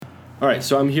All right,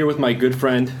 so I'm here with my good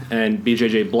friend and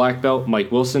BJJ black belt,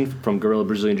 Mike Wilson from Guerrilla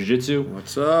Brazilian Jiu-Jitsu.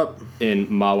 What's up? In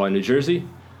Mahwah, New Jersey.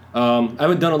 I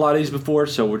haven't done a lot of these before,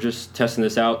 so we're just testing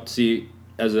this out, see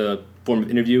as a form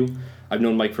of interview. I've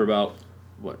known Mike for about,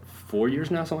 4 years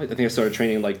now? Something like I think I started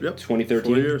training in 2013.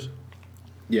 4 years.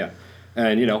 Yeah.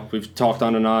 And, we've talked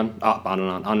on and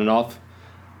off.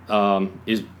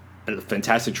 He's a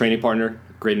fantastic training partner,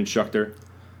 great instructor.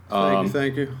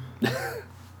 Thank you.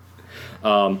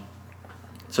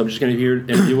 So I'm just going to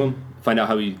interview him, find out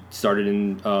how he started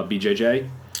in BJJ,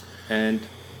 and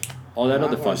all that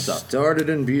other fun stuff. Started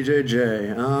in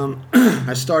BJJ.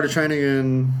 I started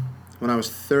training when I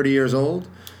was 30 years old.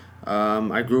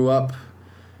 I grew up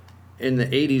in the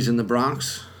 80s in the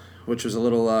Bronx, which was a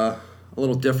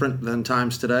little different than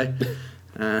times today,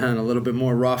 and a little bit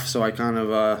more rough. So I kind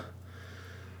of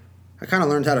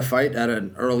learned how to fight at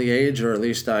an early age, or at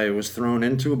least I was thrown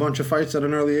into a bunch of fights at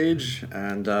an early age.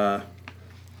 And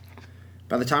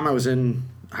by the time I was in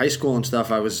high school and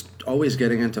stuff, I was always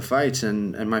getting into fights,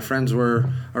 and my friends were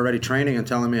already training and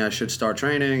telling me I should start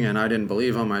training, and I didn't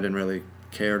believe them. I didn't really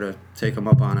care to take them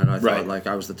up on it. I thought like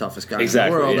I was the toughest guy in the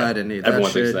world. Yeah. I didn't need Everyone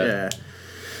that shit. Thinks that.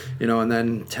 Yeah. And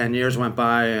then 10 years went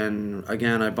by, and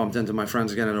again, I bumped into my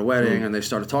friends again at a wedding, and they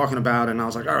started talking about it, and I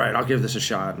was like, all right, I'll give this a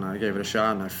shot. And I gave it a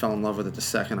shot, and I fell in love with it the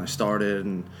second I started.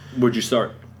 And where'd you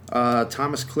start?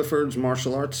 Thomas Clifford's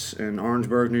Martial Arts in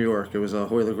Orangeburg, New York. It was a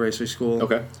Hoyler Gracie school.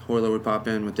 Okay. Hoyler would pop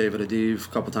in with David Adiv a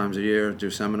couple times a year,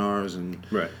 do seminars, and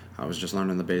right. I was just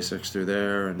learning the basics through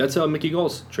there. And that's Mickey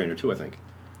Gall's trainer, too, I think.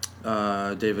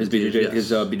 David Adiv, yes.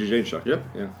 His BJJ instructor. Yep.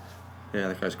 Yeah. Yeah,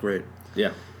 that guy's great.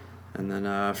 Yeah. And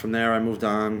then from there, I moved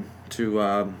on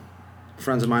to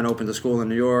friends of mine opened a school in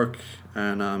New York,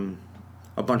 and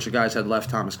a bunch of guys had left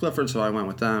Thomas Clifford, so I went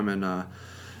with them, and I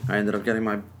ended up getting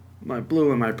my blue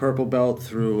and my purple belt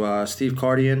through Steve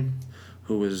Cardian,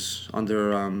 who was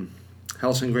under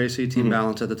Helsing Gracie, Team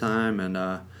Balance at the time, and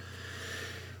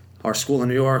our school in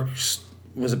New York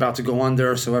was about to go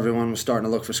under, so everyone was starting to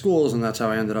look for schools, and that's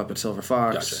how I ended up at Silver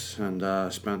Fox. Gotcha.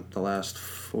 And spent the last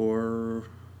four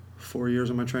years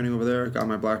of my training over there. Got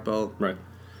my black belt. Right.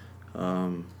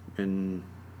 In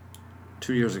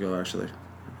 2 years ago, actually,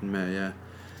 in May. Yeah.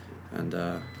 And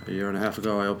a year and a half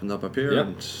ago, I opened up here,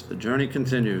 and the journey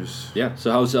continues. Yeah.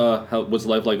 So what's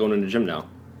life like owning a gym now?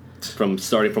 From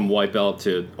starting from white belt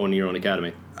to owning your own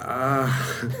academy.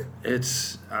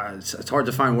 It's hard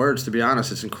to find words, to be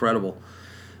honest. It's incredible.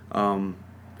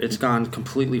 It's gone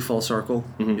completely full circle.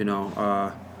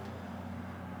 Mm-hmm.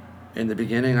 In the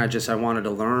beginning, I wanted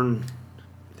to learn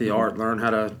the art, learn how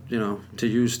to to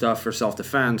use stuff for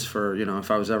self-defense, for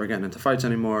if I was ever getting into fights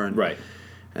anymore. And, right.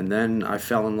 And then I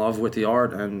fell in love with the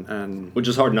art, and which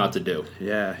is hard not to do.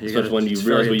 Yeah, especially when you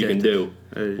realize what you can do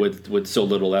with so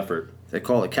little effort. They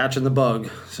call it catching the bug.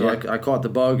 So I caught the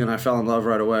bug, and I fell in love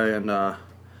right away, and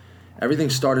everything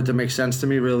started to make sense to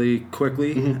me really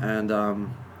quickly. Mm-hmm. And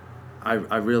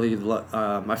I really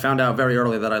I found out very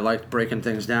early that I liked breaking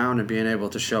things down and being able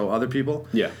to show other people.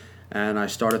 Yeah. And I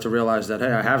started to realize that,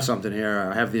 hey, I have something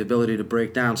here. I have the ability to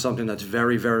break down something that's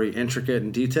very, very intricate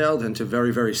and detailed into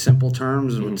very, very simple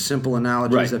terms with simple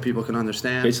analogies that people can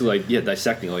understand. Basically,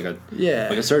 dissecting like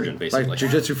a surgeon, basically. Like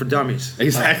jiu-jitsu for dummies.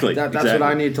 Exactly. That's what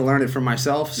I need to learn it for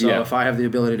myself. So if I have the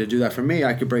ability to do that for me,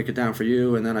 I could break it down for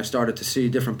you. And then I started to see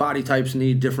different body types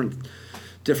need different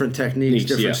techniques,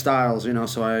 different styles.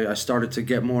 So I started to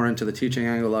get more into the teaching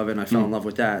angle of it, and I fell in love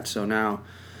with that. So now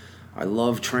I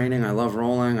love training, I love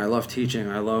rolling, I love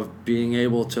teaching, I love being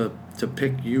able to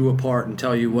pick you apart and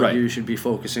tell you what you should be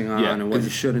focusing on and what you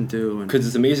shouldn't do. Because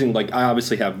it's amazing, like I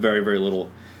obviously have very, very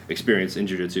little experience in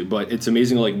jiu-jitsu, but it's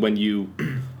amazing like when you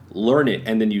learn it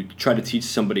and then you try to teach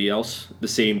somebody else the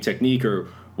same technique or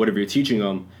whatever you're teaching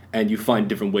them, and you find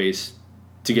different ways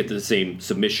to get to the same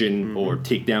submission or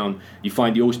takedown. You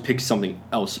always pick something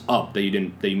else up that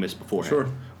you missed beforehand. Sure.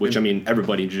 Which, I mean,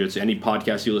 everybody in jiu-jitsu, any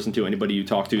podcast you listen to, anybody you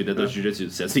talk to that does jiu-jitsu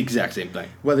says the exact same thing.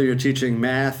 Whether you're teaching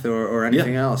math or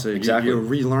anything else, exactly. You're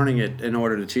relearning it in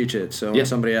order to teach it. So when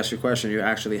somebody asks you a question, you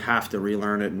actually have to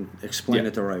relearn it and explain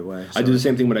it the right way. So. I do the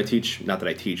same thing when I teach, not that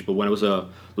I teach, but when I was a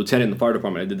lieutenant in the fire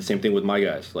department, I did the same thing with my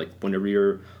guys. Like, whenever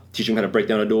you're teaching how to break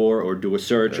down a door or do a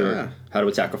search or how to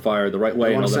attack a fire the right way.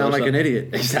 You want to sound like an idiot.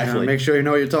 Exactly. Make sure you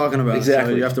know what you're talking about.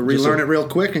 Exactly. So you have to relearn it real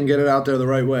quick and get it out there the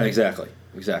right way. Exactly.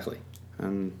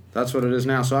 And that's what it is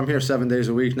now. So I'm here 7 days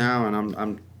a week now, and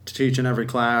I'm teaching every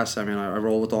class. I mean, I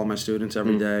roll with all my students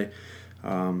every day.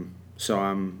 So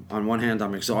on one hand,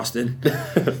 I'm exhausted,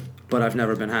 but I've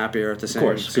never been happier at the same. Of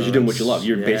course, because you're doing what you love.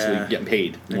 You're basically getting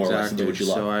paid more or less to do what you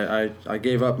love. So I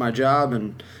gave up my job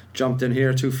and jumped in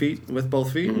here 2 feet with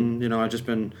both feet, and I've just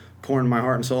been pouring my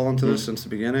heart and soul into this since the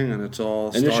beginning, and it's all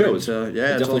And it starting shows. to It it's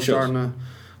all definitely shows. starting to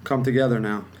come together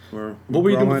now. What were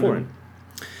you doing growing, before? and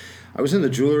I was in the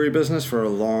jewelry business for a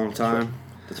long time.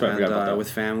 That's right, I And, forgot about that.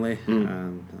 with family,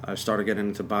 and I started getting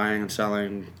into buying and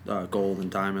selling gold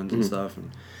and diamonds and stuff.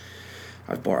 And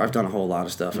I've done a whole lot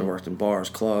of stuff. I worked in bars,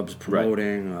 clubs,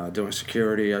 promoting, doing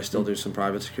security. I still do some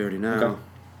private security now. Okay.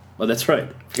 Oh, that's right.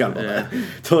 Forgot about Yeah.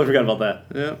 that. Totally forgot about that.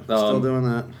 Yeah, still doing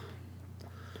that.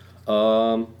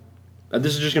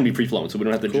 This is just going to be free flowing, so we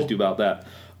don't have to just do about that.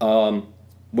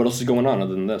 What else is going on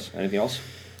other than this? Anything else?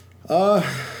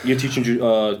 You're teaching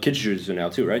kids jiu-jitsu now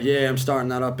too, right? Yeah, I'm starting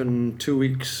that up in 2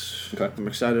 weeks. Okay. I'm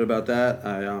excited about that.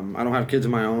 I don't have kids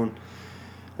of my own.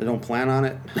 I don't plan on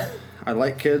it. I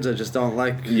like kids. I just don't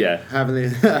like having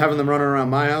them running around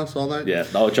my house all night. Yeah.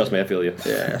 Oh, trust me, I feel you.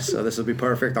 Yeah, so this will be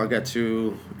perfect. I'll get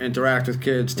to interact with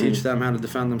kids, teach them how to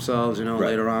defend themselves. You know, Right.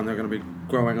 later on they're going to be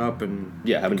growing up and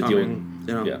Having to deal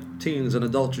with teens and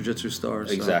adult jiu-jitsu stars.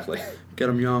 So exactly. get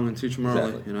them young and teach them early.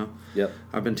 Exactly. You know. Yep.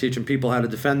 I've been teaching people how to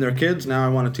defend their kids. Now I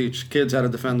want to teach kids how to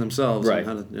defend themselves. Right. And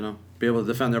how to be able to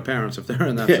defend their parents if they're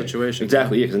in that situation.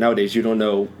 Exactly. Yeah, because nowadays you don't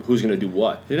know who's going to do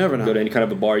what. You never know. Go to any kind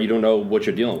of a bar, you don't know what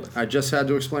you're dealing with. I just had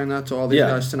to explain that to all these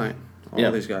guys tonight.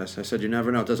 All these guys. I said, you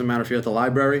never know. It doesn't matter if you're at the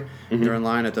library, you're in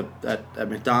line at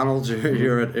McDonald's,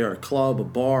 you're at a club, a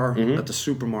bar, at the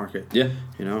supermarket. Yeah.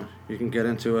 You know, you can get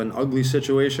into an ugly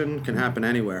situation. Can happen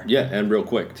anywhere. Yeah, and real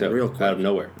quick too. Real quick. Out of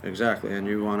nowhere. Exactly, and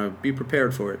you want to be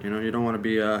prepared for it. You know, you don't want to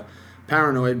be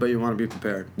paranoid, but you want to be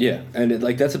prepared. Yeah, and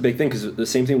that's a big thing because the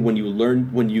same thing when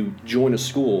you join a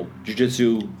school,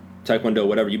 jiu-jitsu, taekwondo,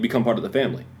 whatever, you become part of the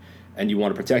family, and you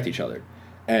want to protect each other,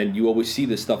 and you always see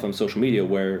this stuff on social media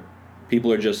where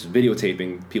people are just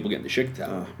videotaping people getting the shit kicked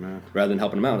out rather than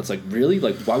helping them out. It's like, really?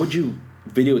 Like, why would you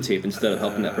videotape instead of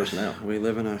helping that person out? We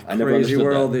live in a I never crazy understood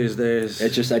world that. these days.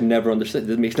 It's just I never understood.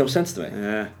 It makes no sense to me.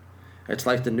 Yeah, it's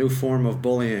like the new form of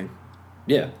bullying.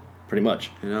 Yeah, pretty much.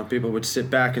 You know, people would sit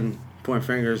back and point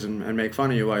fingers and make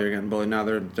fun of you while you're getting bullied. Now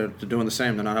they're doing the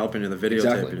same. They're not helping you. They're videotaping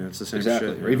Exactly. you. It's the same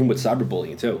Exactly. shit. Or even with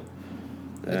cyberbullying too.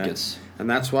 Yeah. It gets. And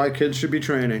that's why kids should be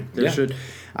training. They Yeah. should.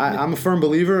 I'm a firm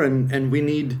believer, and we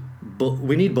need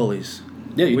bullies.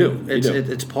 Yeah, you do.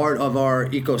 It's part of our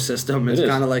ecosystem. It's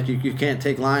kind of like you can't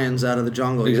take lions out of the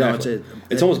jungle. Exactly. You know,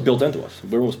 it's almost built into us.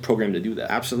 We're almost programmed to do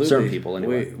that. absolutely Certain people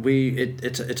anyway.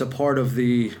 It's a part of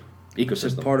the Ecosystem.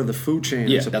 It's part of the food chain.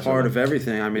 Yeah, it's a that's part what I of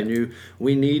everything. I mean,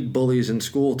 we need bullies in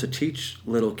school to teach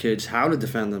little kids how to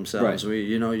defend themselves.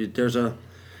 Right.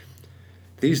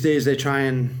 These days they're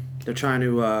trying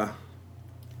to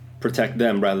protect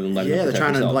them rather than letting them they're protect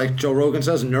trying themselves. to, like Joe Rogan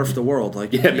says, nerf the world.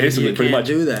 Like basically, you pretty can't much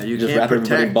do that. You just can't wrap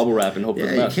everybody in protect. bubble wrap and hope for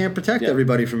the You best. can't protect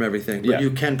everybody from everything, but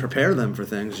you can prepare them for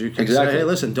things. You can Exactly. say, hey,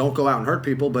 listen, don't go out and hurt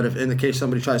people, but if in the case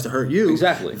somebody tries to hurt you,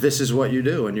 Exactly. this is what you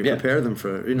do, and you prepare them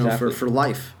for Exactly. for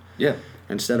life. Yeah.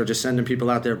 Instead of just sending people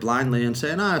out there blindly and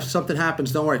saying, if something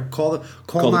happens, don't worry, call the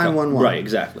cop. 911. Right,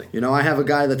 exactly. You know, I have a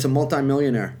guy that's a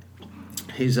multimillionaire.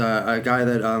 He's a guy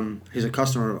that he's a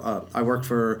customer.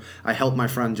 I help my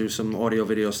friend do some audio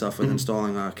video stuff with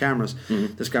installing cameras.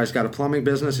 This guy's got a plumbing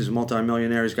business. He's a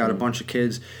multimillionaire. He's got a bunch of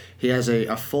kids. He has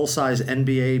a full-size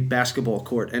NBA basketball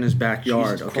court in his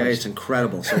backyard. Jesus Okay, Christ. it's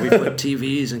incredible. So we put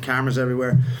TVs and cameras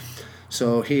everywhere.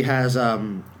 So he has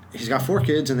he's got 4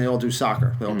 kids and they all do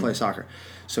soccer. They all play soccer.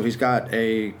 So he's got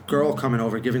a girl coming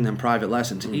over giving them private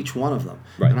lessons, each one of them.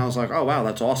 Right. And I was like, oh, wow,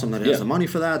 that's awesome that he has the money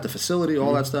for that, the facility,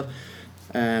 all that stuff.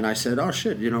 And I said, oh,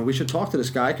 shit, we should talk to this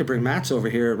guy. I could bring Mats over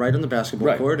here right on the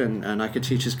basketball court, and I could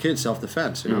teach his kids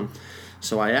self-defense, you know.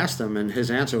 So I asked him, and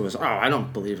his answer was, I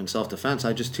don't believe in self-defense.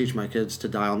 I just teach my kids to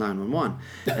dial 911.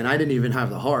 And I didn't even have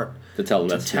the heart To tell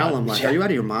them like, are you out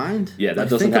of your mind? Yeah, that Like,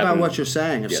 doesn't think happen. about what you're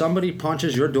saying. If somebody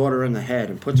punches your daughter in the head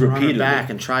and puts her on her Repeatedly.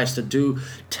 back and tries to do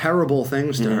terrible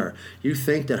things to her, you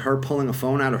think that her pulling a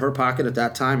phone out of her pocket at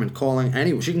that time and calling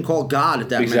anyone, she can call God at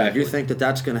that minute. Exactly. You think that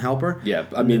that's going to help her? Yeah,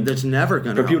 I mean, that's never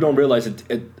going to For help. people don't realize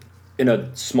it, in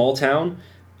a small town,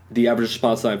 the average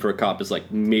response time for a cop is like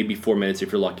maybe 4 minutes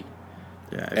if you're lucky.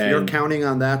 Yeah, if you're counting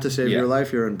on that to save Yeah. your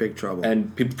life, you're in big trouble.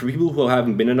 And for people who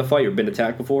haven't been in a fight or been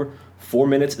attacked before, 4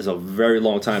 minutes is a very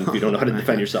long time if you don't know how to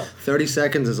defend yourself. 30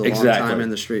 seconds is a long time in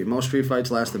the street. Most street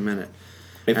fights last a minute.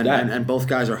 If and, that. and both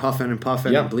guys are huffing and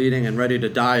puffing Yeah. and bleeding and ready to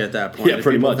die at that point. Yeah, And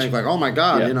pretty people much. think like, oh my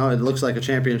God, Yeah. it looks like a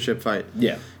championship fight.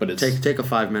 Yeah, but it's Take a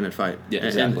 5-minute fight. Yeah,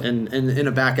 exactly. And in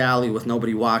a back alley with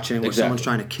nobody watching, where Exactly. someone's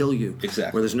trying to kill you.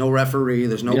 Exactly. Where there's no referee,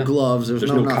 there's no Yeah. gloves, there's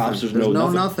no nothing. cops, there's no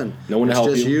nothing. No one to it's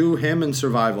help just you. him, and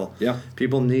survival. Yeah.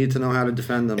 People need to know how to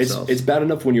defend themselves. It's bad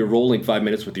enough when you're rolling 5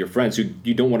 minutes with your friends who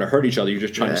you don't want to hurt each other. You're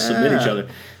just trying to submit each other.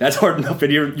 That's hard enough,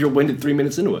 and you're winded 3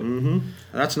 minutes into it.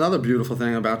 That's another beautiful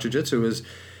thing about jiu-jitsu is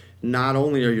not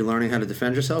only are you learning how to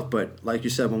defend yourself, but like you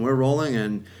said, when we're rolling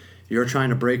and you're trying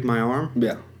to break my arm,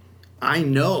 Yeah. I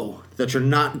know that you're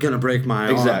not going to break my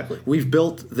arm. Exactly. We've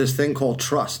built this thing called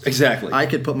trust. Exactly. I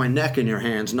could put my neck in your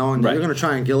hands knowing that Right. you're going to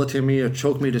try and guillotine me or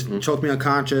choke me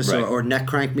unconscious Right. or neck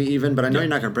crank me even, but I know you're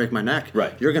not going to break my neck.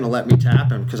 Right. You're going to let me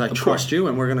tap him because I trust course. you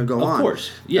and we're going to go on. Of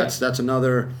course. Yeah. That's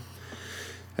another...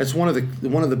 That's one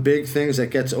of the big things that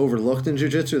gets overlooked in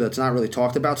jiu-jitsu that's not really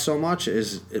talked about so much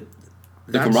is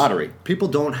The camaraderie. People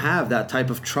don't have that type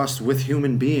of trust with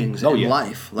human beings Oh, in yeah.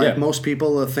 life. Like Yeah. most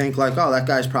people think like, oh, that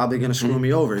guy's probably going to screw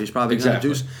me over. He's probably Exactly.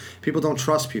 going to do. People don't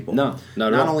trust people. No, not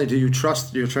at Not all. only do you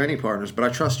trust your training partners, but I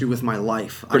trust you with my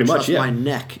life. Pretty I much, trust yeah. my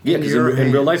neck. Yeah, in because your in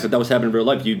real hands. life, if that was happening in real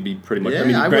life, you'd be pretty much. Yeah, I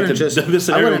mean, I granted, wouldn't just. this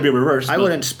scenario would be reversed. I but-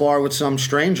 wouldn't spar with some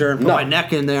stranger and put No. my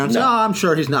neck in there and say, No. "Oh, I'm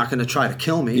sure he's not going to try to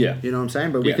kill me." Yeah. You know what I'm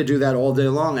saying? But we Yeah. could do that all day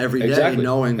long, every day, Exactly.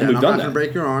 knowing And that we've I'm done not that. going to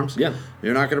break your arms. Yeah.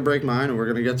 You're not going to break mine, and we're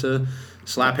going to get to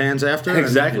slap hands after.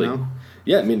 Exactly. And, you know,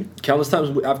 Yeah, I mean, countless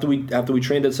times after we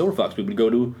trained at Silver Fox, we would go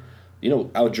to,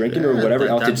 out drinking or Yeah, whatever.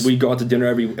 that's- We go out to dinner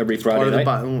every Friday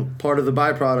night. part of the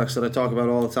byproducts that I talk about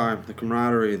all the time: the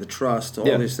camaraderie, the trust, all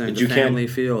Yeah, these things. but The you family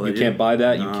can't feel. You that can't buy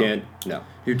that. No. You can't. No.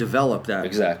 You develop that,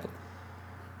 Exactly.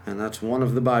 and that's one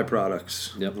of the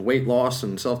byproducts. Yep. The weight loss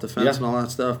and self-defense Yeah. and all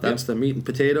that stuff. That's Yep. the meat and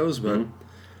potatoes, but Mhm.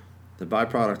 the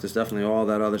byproduct is definitely all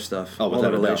that other stuff. Oh, all without the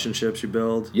a doubt. relationships you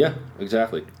build. Yeah.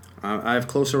 Exactly. I have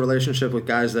closer relationship with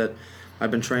guys that I've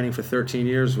been training for 13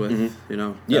 years with. Yeah.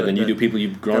 that- Then you that- do people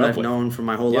you've grown that up I've with. known for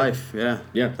my whole Yeah. life. Yeah.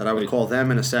 Yeah. That I would Right. call them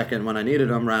in a second when I needed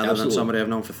them rather Absolutely. than somebody I've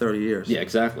known for 30 years. Yeah.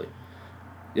 Exactly.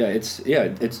 Yeah. It's.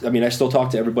 I mean, I still talk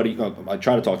to everybody. I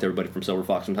try to talk to everybody from Silver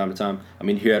Fox from time to time. I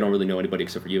mean, here I don't really know anybody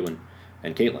except for you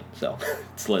and Caitlin. So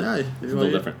it's a Yeah,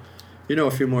 little different. You know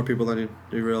a few more people than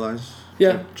you realize.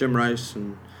 Yeah. Jim Rice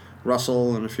and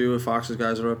Russell and a few of Fox's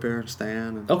guys are up here.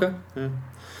 Stan. And, Okay. yeah.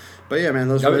 But yeah, man,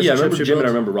 those I relationships remember you Jim and I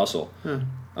build- remember Russell. Yeah.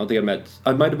 I don't think I met.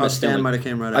 I might have met Stan like- might have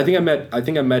came right I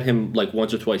think I met him like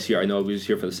once or twice here. I know he was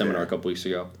here for the seminar Yeah. a couple weeks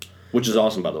ago, which is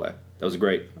awesome, by the way. That was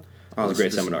great. That was a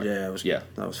great seminar. Yeah, it was. Yeah,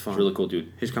 That was fun. He's a really cool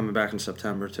dude. He's coming back in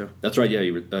September too. That's right. Yeah,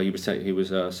 he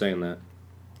was saying that.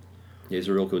 Yeah, he's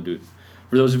a real cool dude.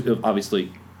 For those of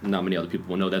obviously not many other people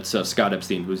will know, that's Scott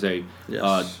Epstein, who's a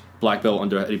Yes. black belt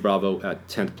under Eddie Bravo at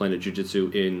 10th Planet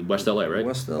Jiu-Jitsu in West LA, right?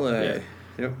 West LA. Yeah.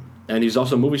 Yep. And he's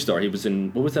also a movie star. He was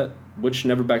in what was that? Which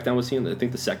Never Back Down was he in? I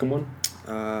think the second one.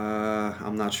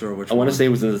 I'm not sure which I want one. to say he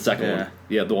was in the second Yeah. one.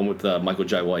 Yeah, the one with Michael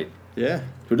Jai White. Yeah.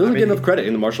 Who doesn't I mean, get enough credit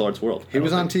in the martial arts world. He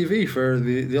was on TV for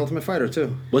the Ultimate Fighter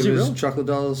too. Was he was really? Chuck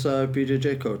Liddell's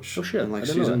BJJ coach. Oh, shit. In like I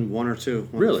didn't know season that. 1 or 2.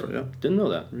 Really? Yeah. Didn't know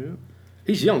that. Yeah.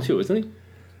 He's young too, isn't he?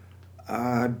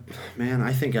 Man,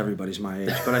 I think everybody's my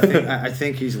age, but I think I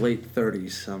think he's late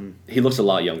 30s. He looks a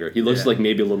lot younger. He looks Yeah. like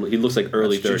maybe a little. He looks like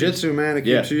early That's 30s. jiu-jitsu, man. It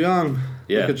Yeah. keeps you young.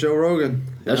 Yeah. Look at Joe Rogan.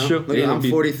 you That's know? true. Look, Yeah, I'm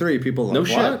 43. People are No like,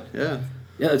 shit. what? Yeah.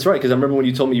 Yeah, that's right. Because I remember when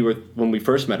you told me when we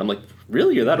first met. I'm like,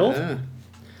 really? You're that old? Yeah.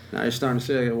 Now you're starting to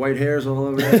see I got white hairs all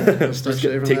over there. Start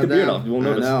shaving take that the beard down. off. You won't I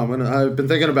notice. know. I've been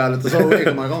thinking about it this whole week.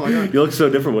 I'm like, oh my god. You look so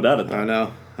different without it. Though. I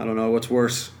know. I don't know what's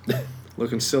worse,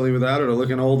 looking silly without it or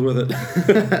looking old with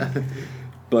it.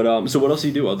 But so what else do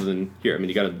you do other than here? I mean,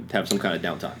 you got to have some kind of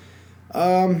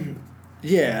downtime.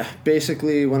 Yeah,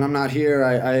 basically when I'm not here,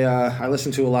 I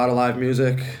listen to a lot of live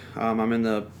music. I'm in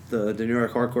the New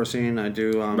York hardcore scene. I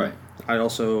do. Right.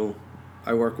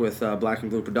 I work with Black and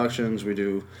Blue Productions. We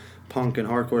do punk and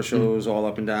hardcore shows all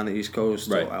up and down the East Coast.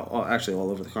 Right. Actually, all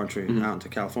over the country, out into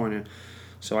California.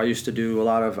 So I used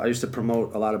to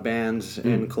promote a lot of bands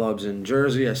in clubs in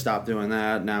Jersey. I stopped doing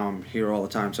that. Now I'm here all the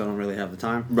time, so I don't really have the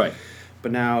time. Right.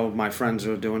 But now my friends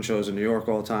are doing shows in New York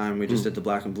all the time. We just did the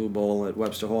Black and Blue Bowl at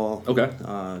Webster Hall. Okay.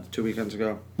 2 weekends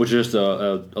ago. Which is just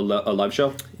a live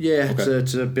show. Yeah, Okay.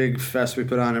 it's a big fest we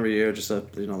put on every year. Just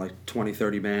like 20,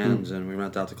 30 bands, and we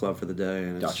rent out the club for the day,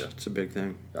 and Gotcha. it's a big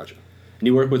thing. Gotcha. And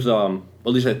you work with at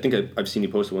least I think I've seen you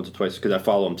post it once or twice because I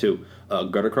follow him too.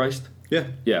 Gutter Christ. Yeah,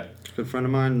 Yeah. good friend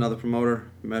of mine, another promoter.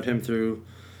 Met him through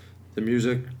the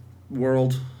music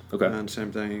world. Okay. And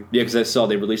same thing. Yeah, because I saw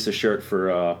they released a shirt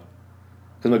for.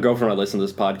 Because my girlfriend and I listen to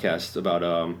this podcast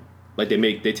about like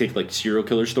they take like serial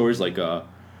killer stories like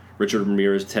Richard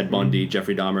Ramirez, Ted Bundy,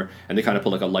 Jeffrey Dahmer, and they kind of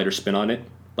put like a lighter spin on it.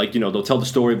 Like they'll tell the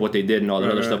story of what they did and all that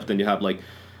other Right. stuff, but then you have like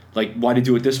why did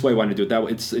you do it this way, why did you do it that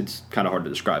way? It's kind of hard to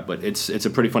describe, but it's a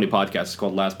pretty funny podcast. It's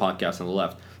called Last Podcast on the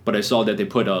Left. But I saw that they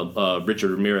put a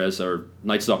Richard Ramirez or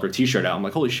Night Stalker T-shirt out. I'm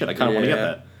like, holy shit, I kind of want to get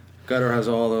that. Gutter has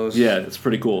all those. Yeah, it's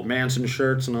pretty cool. Manson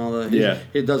shirts and all that. Yeah.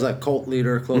 He does that cult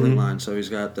leader clothing line, so he's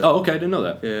got the. Oh, okay, I didn't know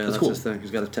that. Yeah, that's cool. his thing.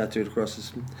 He's got it tattooed across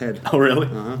his head. Oh, really?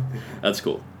 Uh-huh. That's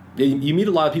cool. Yeah, you meet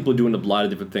a lot of people doing a lot of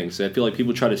different things. I feel like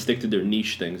people try to stick to their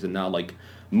niche things and not like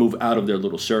move out of their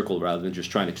little circle rather than just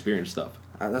trying to experience stuff.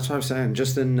 That's what I was saying.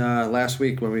 Just in last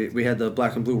week when we had the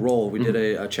Black and Blue Roll, we did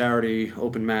a charity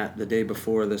open mat the day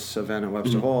before this event at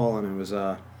Webster Hall, and it was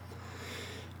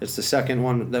it's the second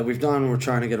one that we've done. We're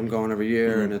trying to get them going every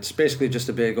year, and it's basically just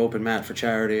a big open mat for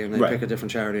charity, and they pick a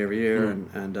different charity every year.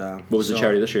 And what was the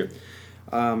charity this year?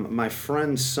 My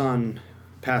friend's son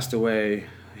passed away.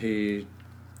 He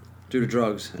due to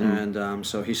drugs, and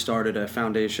so he started a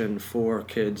foundation for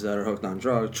kids that are hooked on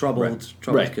drugs, troubled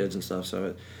kids and stuff.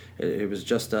 So it was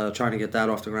just trying to get that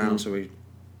off the ground. So we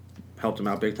helped him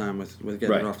out big time with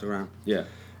getting it off the ground. Yeah.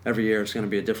 Every year it's going to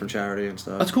be a different charity and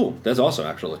stuff. That's cool. That's awesome,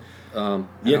 actually. I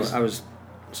was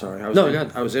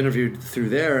interviewed through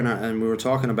there, and we were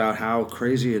talking about how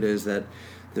crazy it is that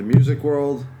the music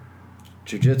world,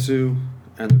 jiu-jitsu,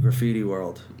 and the graffiti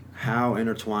world, how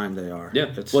intertwined they are.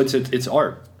 Yeah. It's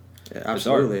art. Yeah,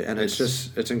 absolutely, and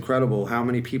it's incredible how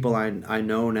many people I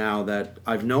know now that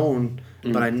I've known,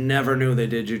 but I never knew they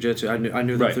did jiu-jitsu. I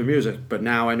knew them through music, but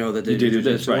now I know that they do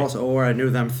jiu-jitsu also. Or I knew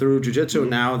them through jiu-jitsu, and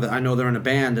now that I know they're in a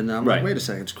band, and I'm like, wait a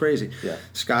second, it's crazy. Yeah.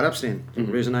 Scott Epstein, the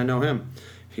reason I know him,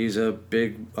 he's a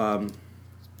big.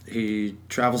 He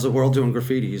travels the world doing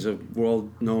graffiti. He's a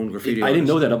world-known graffiti artist. I didn't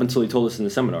know that up until he told us in the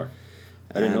seminar.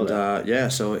 I didn't know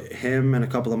that. So him and a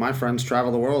couple of my friends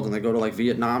travel the world, and they go to like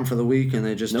Vietnam for the week, and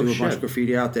they just do a bunch of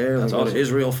graffiti out there. They go to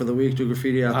Israel for the week, do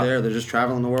graffiti out there. They're just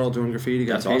traveling the world doing graffiti,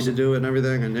 got paid to do it and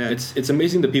everything. And it's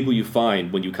amazing the people you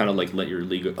find when you kind of like let your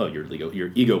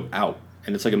ego out,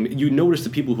 and it's like you notice the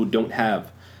people who don't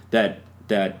have that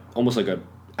almost like a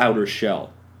outer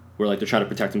shell, where like they're trying to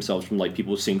protect themselves from like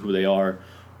people seeing who they are,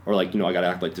 or like I gotta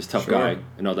act like this tough guy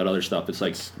and all that other stuff. It's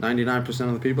like 99%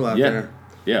 of the people out there.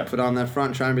 Yeah. Put on that front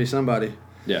and try and be somebody.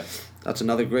 Yeah. That's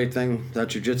another great thing that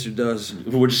jiu-jitsu does.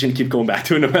 We're just going to keep going back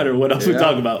to it no matter what else we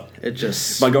talk about. It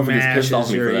just my girlfriend gets pissed off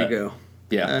at me for that. Ego.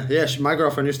 Yeah. My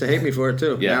girlfriend used to hate me for it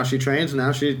too. Yeah. Now she trains,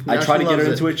 I try to get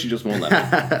her into it, she just won't let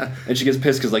me. And she gets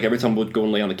pissed because like every time we'll go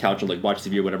and lay on the couch and like watch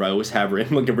TV or whatever, I always have her in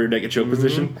like a rear naked choke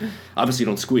position. Obviously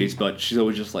don't squeeze, but she's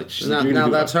always just like... Now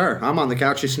that's her. I'm on the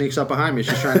couch, she sneaks up behind me,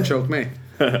 she's trying to choke me.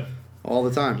 All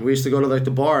the time. We used to go to like the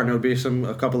bar, and there would be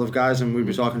a couple of guys, and we'd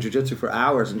be talking jiu-jitsu for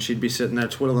hours, and she'd be sitting there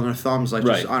twiddling her thumbs like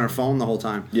just on her phone the whole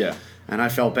time. Yeah. And I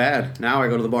felt bad. Now I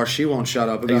go to the bar, she won't shut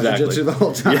up about jiu-jitsu the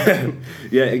whole time.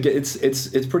 Yeah.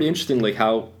 It's pretty interesting like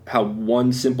how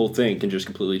one simple thing can just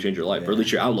completely change your life, or at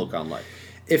least your outlook on life.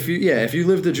 If you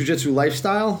live the jiu-jitsu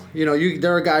lifestyle,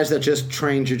 there are guys that just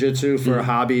train jiu-jitsu for a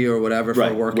hobby or whatever, for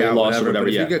a workout, whatever. But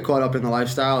if you get caught up in the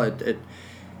lifestyle,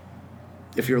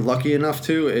 if you're lucky enough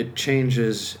to, it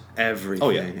changes everything.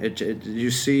 Oh, yeah.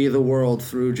 You see the world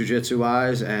through jiu-jitsu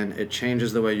eyes, and it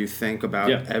changes the way you think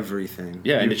about everything.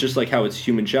 Yeah, and it's just like how it's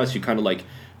human chess. You kind of like...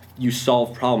 You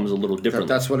solve problems a little differently.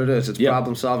 That's what it is. It's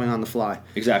problem solving on the fly.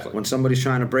 Exactly. When somebody's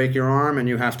trying to break your arm and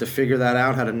you have to figure that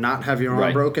out, how to not have your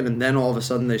arm broken, and then all of a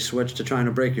sudden they switch to trying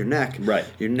to break your neck. Right.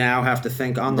 You now have to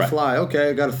think on the fly. Okay,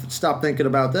 I got to stop thinking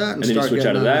about that and then start you switch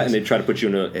out of that, and they try to put you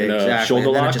in a shoulder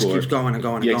and then lock. It just keeps going and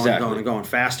going and going and going and going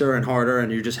faster and harder,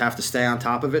 and you just have to stay on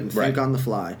top of it and think on the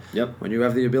fly. Yep. When you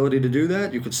have the ability to do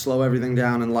that, you could slow everything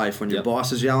down in life. When your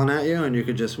boss is yelling at you, and you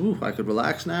could just, I could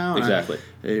relax now. Exactly.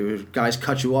 Guys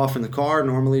cut you off in the car.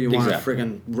 Normally you want to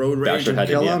friggin' road rage and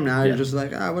kill them. Now you're just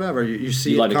like, whatever. You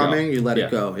see it coming, you let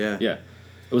it go. Yeah. Yeah.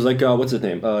 It was like, what's his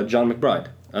name? John McBride.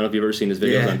 I don't know if you've ever seen his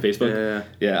videos on Facebook.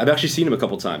 Yeah. I've actually seen him a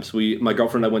couple times. My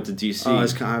girlfriend and I went to D.C.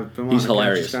 He's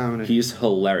hilarious. He's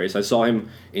hilarious. I saw him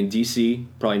in D.C.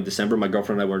 probably in December. My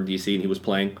girlfriend and I were in D.C. and he was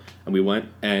playing, and we went.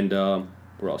 And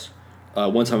where else?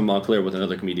 One time in Montclair with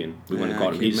another comedian. We went and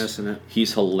caught him. He's missing it.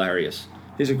 He's hilarious.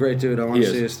 He's a great dude. I want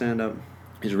to see his stand-up.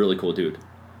 He's a really cool dude.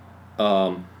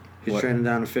 He's training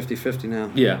down to 50-50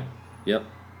 now. Yeah. Yep.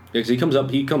 Yeah, because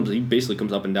he basically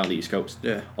comes up and down the East Coast.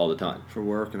 Yeah. All the time. For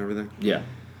work and everything. Yeah.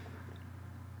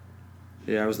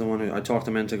 Yeah, I was the one I talked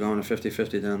him into going to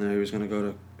 50-50 down there. He was going to go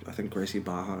to, I think, Gracie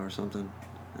Baja or something.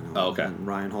 Okay. And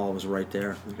Ryan Hall was right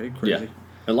there. Okay, crazy. Yeah.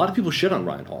 A lot of people shit on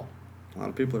Ryan Hall. A lot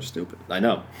of people are stupid. I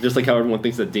know. Just like how everyone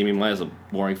thinks that Damian Maia is a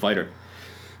boring fiiter.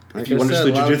 If you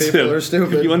understood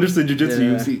jiu-jitsu,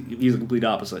 you see he's the complete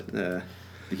opposite. Yeah.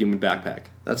 The human backpack.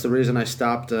 That's the reason I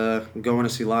stopped going to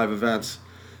see live events.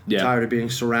 Yeah. I'm tired of being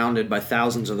surrounded by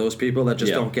thousands of those people that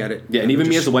just don't get it. Yeah, and even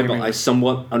me as a white belt, I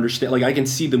somewhat understand. Like, I can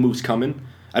see the moves coming.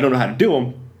 I don't know how to do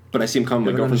them, but I see them coming.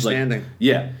 My girlfriend's like,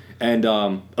 yeah. And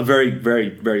a very, very,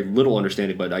 very little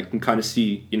understanding, but I can kind of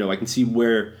see, I can see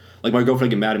where, like, my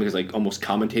girlfriend get mad at me because I almost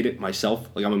commentate it myself.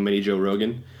 Like, I'm a mini Joe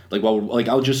Rogan. Like,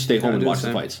 I'll just stay home and watch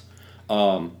the fights.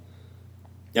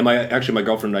 And my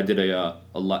girlfriend and I did not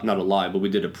a live, but we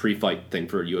did a pre-fight thing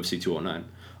for UFC 209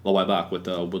 a while back with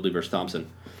Woodley versus Thompson.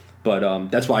 But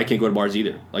that's why I can't go to bars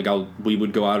either. Like we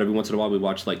would go out every once in a while. We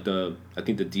watched like the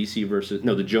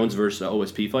Jones versus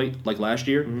OSP fight like last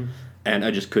year, and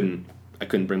I just couldn't. I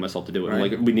couldn't bring myself to do it. I'm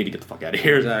like, we need to get the fuck out of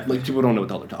here. Exactly. Like people don't know what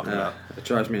the hell they're talking about. It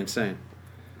drives me insane.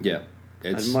 Yeah,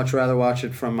 I'd much rather watch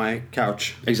it from my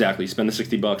couch. Exactly. Spend the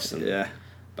 $60. And, yeah.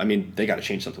 I mean, they got to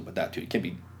change something with that too. You can't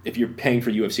be if you're paying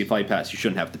for UFC Fight Pass, you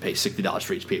shouldn't have to pay $60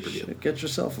 for each pay per view. Get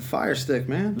yourself a Fire Stick,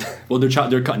 man. Well, they're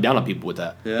cutting down on people with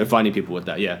that. Yeah. They're finding people with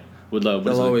that. Yeah. With what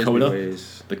is it, Coda?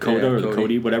 The Coda or the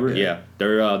Cody, whatever. Yeah.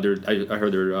 They're I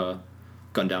heard they're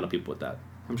cutting down on people with that.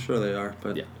 I'm sure they are,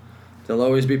 but yeah. There'll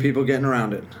always be people getting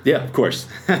around it. Yeah, of course.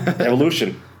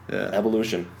 Evolution. Yeah.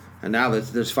 Evolution. And now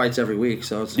there's fights every week,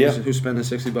 so it's who's spending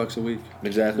 $60 a week.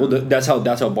 Exactly. Well, that's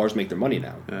how bars make their money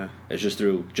now. Yeah. It's just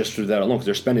through that alone because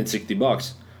they're spending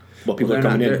 $60. Well, people are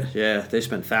coming in. Yeah, they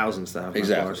spend thousands to have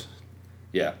bars.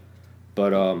 Yeah,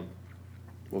 but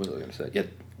what was I going to say? Yeah,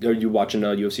 are you watching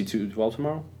UFC 212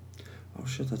 tomorrow? Oh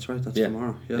shit, that's right. That's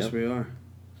tomorrow. Yes, we are.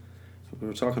 We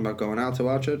were talking about going out to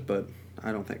watch it, but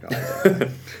I don't think I'll do it.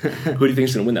 Who do you think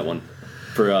is going to win that one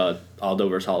for Aldo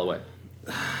versus Holloway?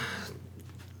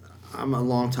 I'm a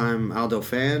longtime Aldo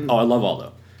fan. Oh, I love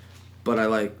Aldo. But I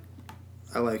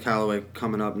like Holloway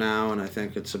coming up now, and I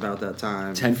think it's about that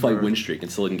time. 10-fight win streak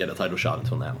and still didn't get a title shot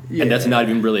until now. Yeah. And that's not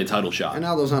even really a title shot. And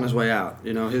Aldo's on his way out.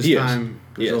 You know, his time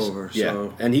is over. Yeah.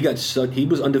 So. And he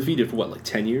was undefeated for,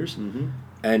 10 years? Mm-hmm.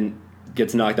 And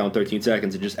gets knocked down 13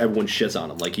 seconds, and just everyone shits on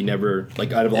him. Like, he never,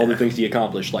 out of all the things he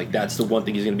accomplished, that's the one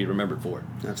thing he's going to be remembered for.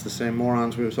 That's the same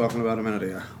morons we were talking about a minute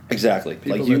ago. Exactly.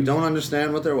 People that don't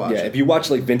understand what they're watching. Yeah, if you watch,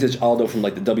 vintage Aldo from,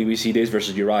 the WEC days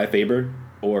versus Uriah Faber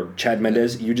or Chad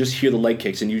Mendez, you just hear the leg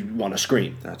kicks and you want to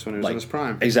scream. That's when he was in his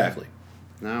prime. Exactly.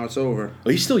 Now it's over.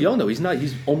 Well, he's still young, though. He's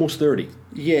almost 30.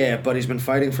 Yeah, but he's been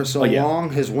fighting for so long,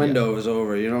 his window is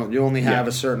over. You only have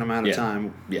a certain amount of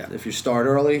time. Yeah. If you start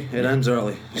early, it ends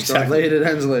early. You start late, it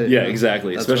ends late. Yeah,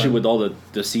 exactly. Especially with all the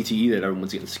CTE that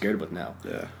everyone's getting scared with now.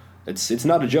 Yeah. It's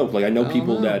not a joke. I know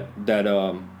people that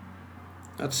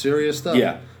that's serious stuff.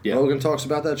 Yeah. Rogan talks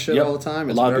about that shit all the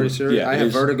time. It's very serious. Yeah, I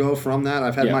have vertigo from that.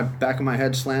 I've had my back of my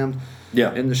head slammed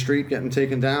in the street, getting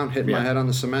taken down, hitting my head on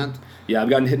the cement. Yeah, I've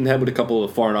gotten hit in the head with a couple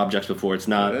of foreign objects before. It's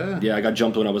not... Yeah, I got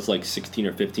jumped when I was 16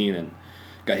 or 15 and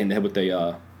got hit in the head with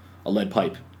a lead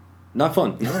pipe. Not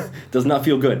fun. No. Does not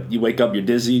feel good. You wake up, you're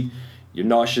dizzy, you're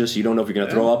nauseous, you don't know if you're going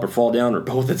to throw up or fall down or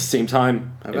both at the same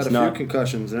time. I've had a few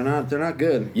concussions. They're not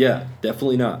good. Yeah,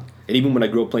 definitely not. And even when I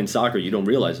grew up playing soccer, you don't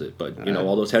realize it. But,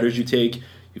 all those headers you take,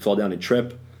 you fall down and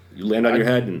trip. You land on your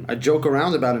head. And I joke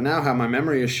around about it now, how my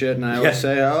memory is shit, and I always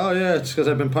say, it's because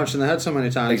I've been punched in the head so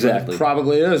many times. Exactly. It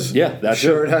probably is. Yeah, that's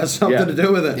sure. It has something to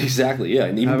do with it. Exactly, yeah.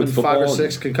 And even having with football, 5 or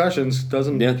 6 concussions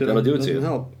doesn't that'll do it to you.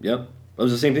 Help. Yep. That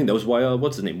was the same thing. That was why,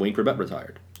 what's his name? Wayne Corbett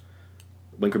retired.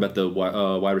 Wayne Corbett, the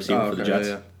wide receiver for the Jets.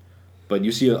 Yeah. But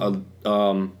you see a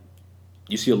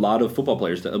lot of football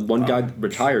players. One guy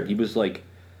retired. He was I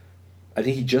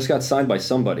think he just got signed by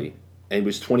somebody, and he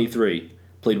was 23.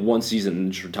 Played one season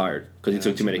and just retired because he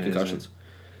took too many concussions.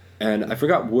 And I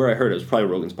forgot where I heard it. It was probably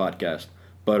Rogan's podcast.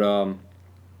 But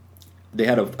they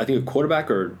had, I think, a quarterback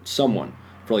or someone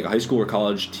for a high school or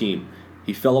college team.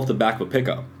 He fell off the back of a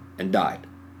pickup and died.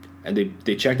 And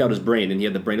they checked out his brain, and he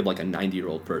had the brain of a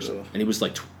 90-year-old person. Ugh. And he was I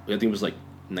think it was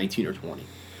 19 or 20.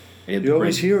 You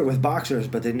always hear it with boxers,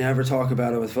 but they never talk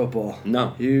about it with football.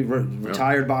 No.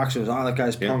 Retired boxers, that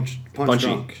guy's punch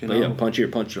drunk. Punchy or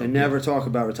punch drunk. They never talk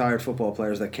about retired football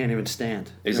players that can't even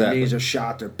stand. Exactly. Their knees are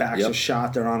shot, their backs are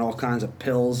shot, they're on all kinds of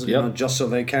pills, just so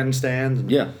they can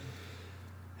stand.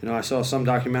 I saw some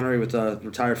documentary with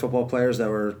retired football players that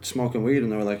were smoking weed,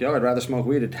 and they were like, I'd rather smoke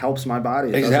weed. It helps my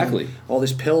body. All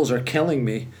these pills are killing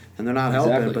me, and they're not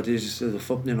helping, but the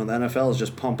NFL is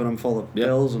just pumping them full of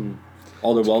pills and...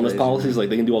 All their wellness policies, they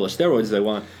can do all the steroids they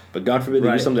want, but God forbid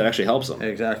they do something that actually helps them.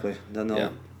 Exactly. Then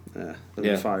they'll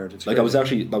be fired. It's I was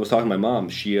talking to my mom.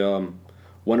 She,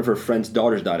 one of her friend's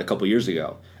daughters died a couple years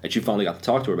ago, and she finally got to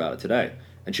talk to her about it today.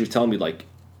 And she was telling me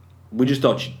we just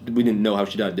thought we didn't know how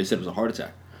she died. They said it was a heart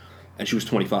attack, and she was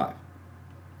 25,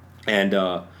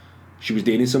 and she was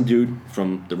dating some dude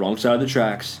from the wrong side of the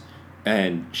tracks,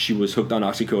 and she was hooked on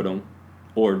oxycodone,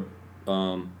 or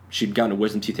she'd gotten her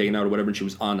wisdom teeth taken out or whatever, and she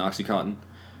was on Oxycontin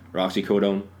or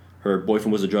oxycodone. Her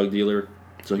boyfriend was a drug dealer,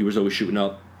 so he was always shooting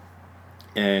up.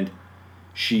 And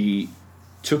she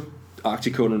took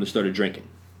oxycodone and started drinking.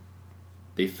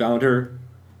 They found her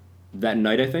that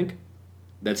night, I think,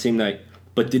 that same night,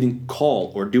 but didn't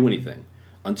call or do anything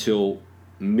until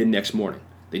mid-next morning.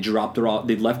 They dropped her off.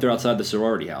 They left her outside the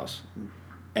sorority house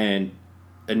and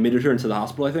admitted her into the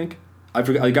hospital, I think. I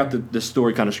forgot. I got the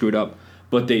story kind of screwed up,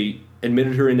 but they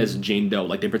admitted her in as Jane Doe.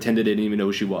 Like, they pretended they didn't even know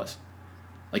who she was.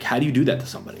 Like, how do you do that to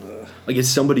somebody? Like, it's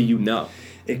somebody you know.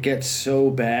 It gets so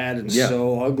bad and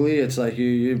so ugly. It's like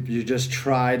you just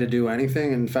try to do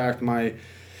anything. In fact, my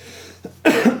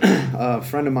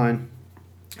friend of mine,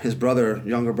 his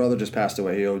younger brother just passed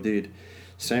away. He OD'd.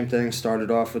 Same thing. Started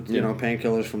off with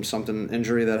painkillers from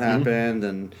injury that happened,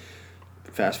 and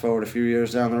fast forward a few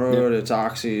years down the road, it's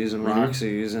oxys and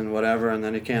roxys and whatever, and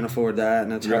then you can't afford that,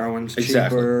 and it's heroin's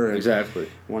cheaper. And exactly.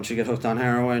 Once you get hooked on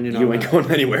heroin, you ain't going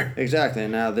anywhere. Exactly.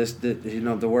 And now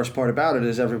the worst part about it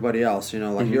is everybody else.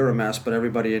 You're a mess, but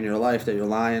everybody in your life that you're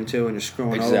lying to and you're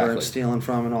screwing over and stealing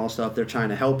from and all stuff, they're trying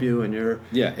to help you, and you're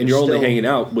you're only hanging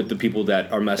out with the people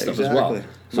that are messed up as well.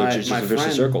 So it's just a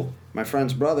vicious circle. My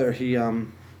friend's brother,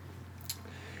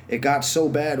 it got so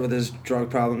bad with his drug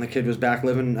problem. The kid was back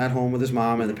living at home with his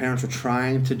mom, and the parents were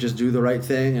trying to just do the right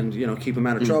thing and keep him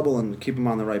out of trouble and keep him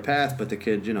on the right path. But the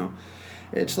kid,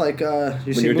 it's like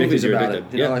you see movies about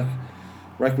it. Like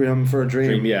Requiem for a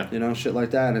Dream, shit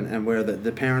like that, and where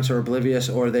the parents are oblivious,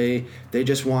 or they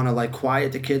just want to like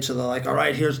quiet the kid, so they're like, all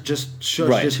right, here's just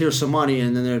here's some money,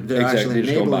 and then they're actually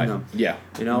enabling them. Yeah,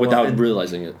 without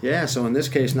realizing it. Yeah, so in this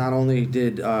case, not only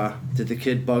did the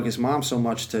kid bug his mom so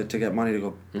much to get money to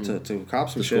go to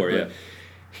cop some shit, but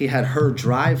he had her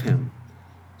drive him.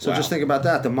 So just think about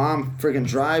that. The mom friggin'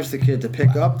 drives the kid to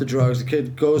pick up the drugs. The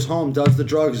kid goes home, does the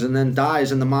drugs, and then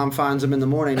dies, and the mom finds him in the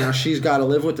morning. Now she's got to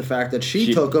live with the fact that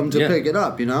she took him to pick it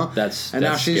up, Now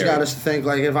she's got to think,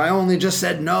 like, if I only just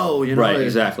said no, Right,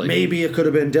 exactly. Maybe it could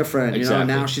have been different,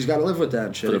 Now she's got to live with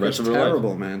that shit. For the rest of her terrible,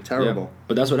 life. Man. Terrible. Yeah.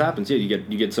 But that's what happens. Yeah,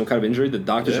 you get some kind of injury. The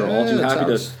doctors are all too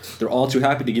happy they're all too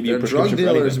happy to give you a prescription for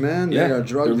anything. They're drug dealers, man. Yeah, they're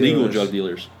drug dealers. They're legal drug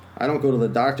dealers. I don't go to the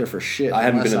doctor for shit. I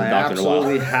haven't been to the doctor in a while. I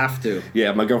absolutely have to.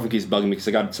 Yeah, my girlfriend keeps bugging me because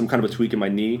I got some kind of a tweak in my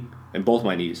knee, and both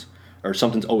my knees, or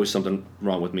always something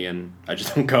wrong with me, and I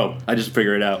just don't go. I just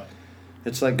figure it out.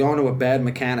 It's like going to a bad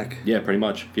mechanic. Yeah, pretty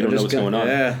much. If you don't know what's going on.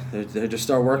 Yeah, they just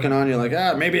start working on you like,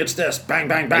 maybe it's this. Bang,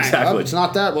 bang, bang. Exactly. Oh, it's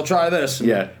not that. We'll try this.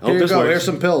 Yeah. Here you go. Here's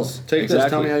some pills. Take this.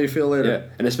 Tell me how you feel later.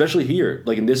 Yeah, and especially here,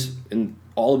 like in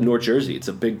all of North Jersey, it's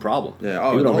a big problem.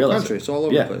 Yeah, in the whole country. It's all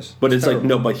over the place. But it's like,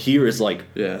 no, but here is like,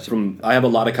 I have a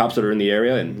lot of cops that are in the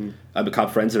area, and I have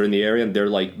cop friends that are in the area, and they're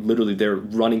like, literally, they're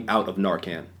running out of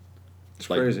Narcan.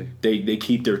 It's like, crazy. They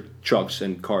keep their trucks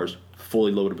and cars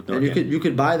fully loaded with Narcan. And you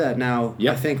could buy that now.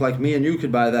 Yeah. I think like me and you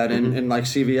could buy that in like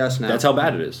CVS now. That's how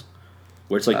bad it is.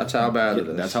 Where it's like, that's how bad it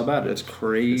is. That's how bad it is. It's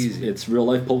crazy. It's real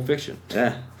life Pulp Fiction.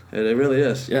 Yeah. It really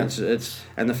is. Yeah. It's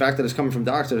and the fact that it's coming from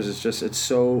doctors is just it's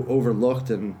so overlooked,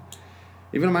 and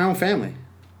even in my own family.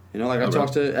 I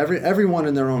talk to everyone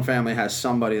in their own family has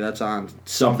somebody that's on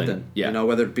something. Yeah.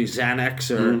 Whether it be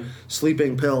Xanax or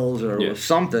sleeping pills or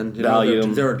something.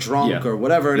 Valium. They're drunk or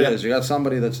whatever it is. You got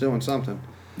somebody that's doing something.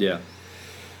 Yeah.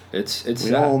 It's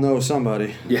we all know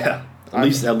somebody. Yeah.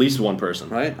 At least one person.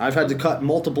 Right? I've had to cut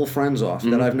multiple friends off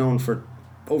that I've known for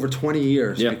over 20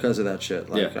 years because of that shit.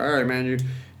 Like, all right, man,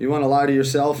 you want to lie to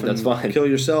yourself and kill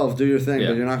yourself, do your thing,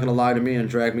 but you're not going to lie to me and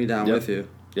drag me down with you.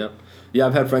 Yep. Yeah,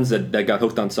 I've had friends that got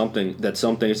hooked on something,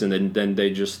 and then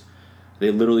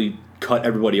they literally cut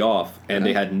everybody off, and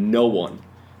they had no one,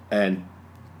 and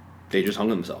they just hung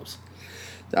themselves.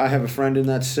 I have a friend in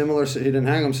that similar. He didn't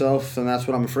hang himself, and that's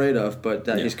what I'm afraid of. But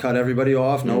he's cut everybody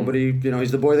off. Nobody,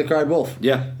 he's the boy that cried wolf.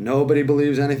 Yeah. Nobody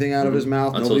believes anything out of his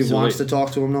mouth. Nobody wants to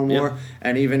talk to him no more.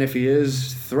 And even if he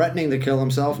is threatening to kill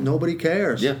himself, nobody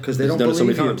cares. Yeah. Because they don't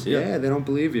believe you. Yeah, they don't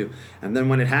believe you. And then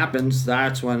when it happens,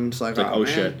 that's when it's like, oh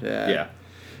man. Shit. Yeah.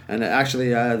 And actually,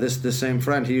 this same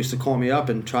friend, he used to call me up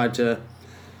and tried to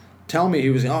tell me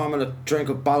I'm going to drink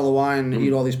a bottle of wine and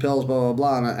eat all these pills, blah,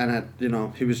 blah, blah.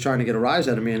 And he was trying to get a rise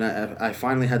out of me. And I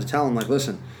finally had to tell him, like,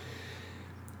 listen,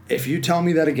 if you tell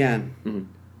me that again,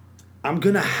 I'm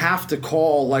going to have to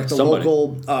call, like, the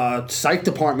local psych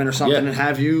department or something and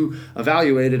have you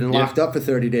evaluated and locked up for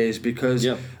 30 days because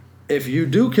if you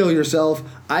do kill yourself,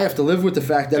 I have to live with the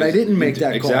fact that I didn't make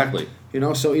that call. Exactly.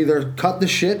 So either cut the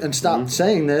shit and stop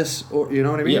saying this, or you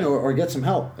know what I mean, or get some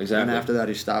help. Exactly. And after that,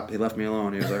 he stopped. He left me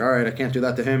alone. He was like, "All right, I can't do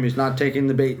that to him. He's not taking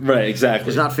the bait. Right. Exactly.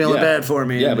 He's not feeling bad for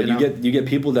me." Yeah, but you get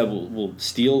people that will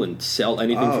steal and sell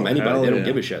anything from anybody. They don't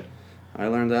give a shit. I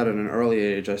learned that at an early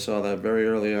age. I saw that very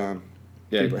early on.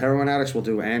 Yeah. Heroin addicts will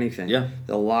do anything. Yeah.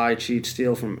 They'll lie, cheat,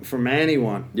 steal from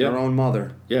anyone. Their own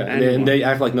mother. Yeah, and they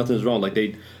act like nothing's wrong. Like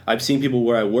I've seen people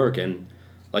where I work, and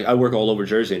like I work all over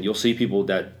Jersey, and you'll see people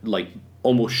that like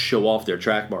almost show off their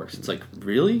track marks. It's like,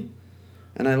 really?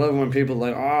 And I love when people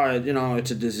are like,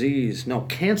 it's a disease. No,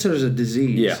 cancer is a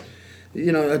disease. Yeah.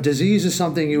 a disease is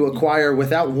something you acquire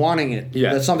without wanting it.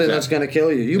 Yeah, that's something that's going to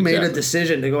kill you. You made a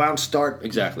decision to go out and start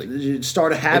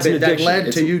a habit that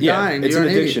led to you dying. It's you're an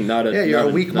addiction, not a. You're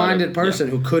a weak-minded person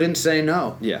who couldn't say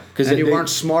no. Yeah, and you weren't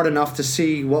smart enough to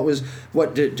see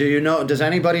what. Do you know? Does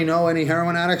anybody know any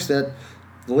heroin addicts that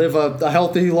live a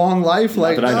healthy, long life?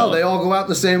 Like, no, they all go out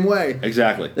the same way.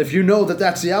 Exactly. If you know that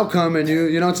that's the outcome, and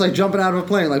it's like jumping out of a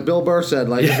plane, like Bill Burr said.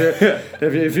 Like,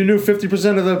 if you knew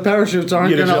 50% of the parachutes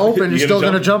aren't going to open, you're still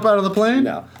going to jump out of the plane?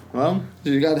 No. Well,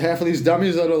 you got half of these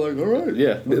dummies that are like, all right.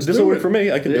 Yeah, this will work for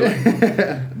me. I can do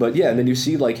it. But yeah, and then you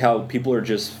see like how people are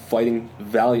just fighting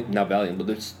not valiant, but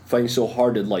they're fighting so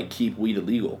hard to like keep weed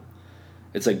illegal.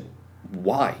 It's like,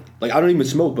 why? Like, I don't even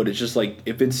smoke, but it's just like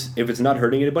if it's not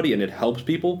hurting anybody and it helps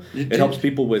people, it helps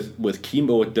people with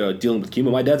chemo, with dealing with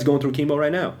chemo. My dad's going through chemo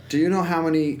right now. Do you know how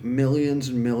many millions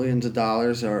and millions of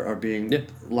dollars are being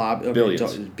lobbied,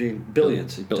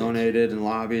 billions donated and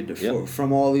lobbied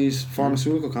from all these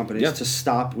pharmaceutical companies to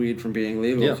stop weed from being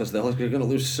legal because they're going to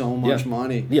lose so much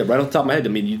money? Yeah, right off the top of my head. I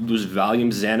mean, you lose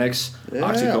Valium, Xanax,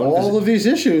 Oxycontin. All of these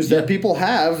issues that people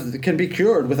have can be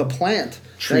cured with a plant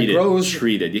that grows.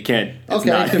 Treated. You can't.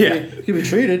 It can be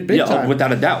treated big time.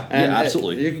 Without a doubt. And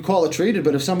absolutely. You can call it treated,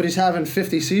 but if somebody's having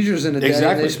 50 seizures in a day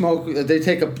and they smoke, they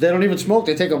don't even smoke,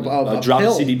 they take a drop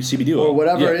pill of CBD oil. Or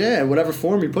whatever, whatever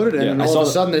form you put it in, and all of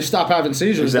a sudden they stop having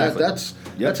seizures. Exactly.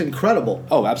 That's incredible.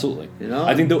 Oh, absolutely.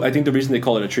 I think the reason they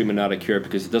call it a treatment, not a cure,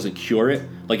 because it doesn't cure it.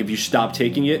 Like if you stop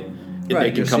taking it,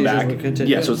 they can come back.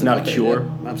 Yeah, so it's not a cure.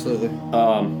 Yeah, absolutely.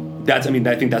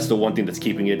 I think that's the one thing that's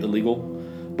keeping it illegal.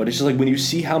 But it's just like when you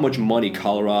see how much money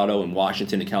Colorado and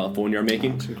Washington and California are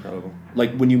making. It's incredible.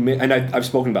 Like when you make, and I've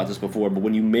spoken about this before, but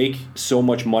when you make so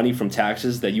much money from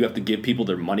taxes that you have to give people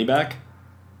their money back,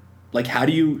 like how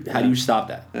do you stop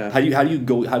that? Yeah. How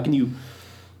can you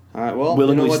all right, well,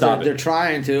 willingly stop it? They're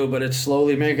trying to, but it's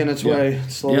slowly making its way,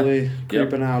 slowly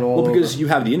creeping out all over. Well, because you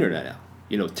have the internet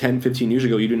now. 10, 15 years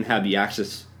ago, you didn't have the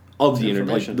access of the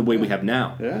internet like the way we have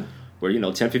now. Yeah. Where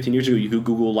 10, 15 years ago you could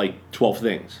Google like 12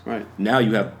 things. Right. Now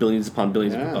you have billions upon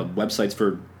billions of websites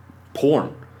for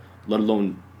porn, let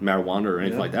alone marijuana or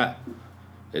anything like that.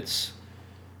 It's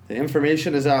the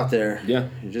information is out there. Yeah.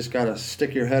 You just gotta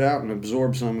stick your head out and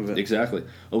absorb some of it. Exactly.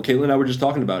 Well, Caitlin and I were just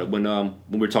talking about it when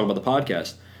we were talking about the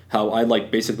podcast. How I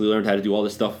basically learned how to do all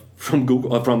this stuff from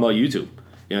YouTube.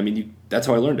 That's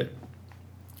how I learned it.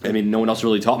 I mean, no one else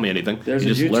really taught me anything. There's a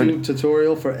YouTube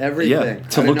tutorial for everything. Yeah,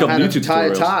 to look up YouTube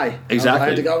tutorials. Tie. Exactly. I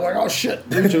had to go like, oh shit,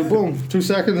 YouTube, boom, 2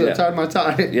 seconds, and I tied my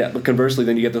tie. Yeah, but conversely,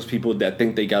 then you get those people that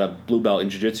think they got a blue belt in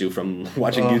jiu-jitsu from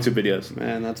watching YouTube videos.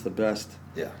 Man, that's the best.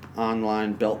 Yeah.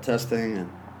 Online belt testing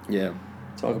and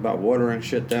talk about watering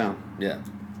shit down. Yeah.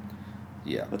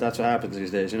 Yeah. But that's what happens these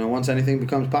days. Once anything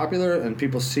becomes popular and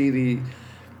people see the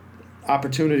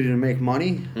opportunity to make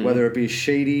money, whether it be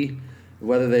shady,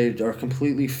 whether they are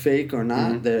completely fake or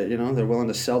not, they're willing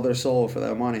to sell their soul for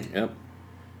that money. Yep.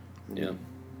 Yeah.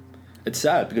 It's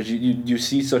sad because you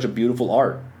see such a beautiful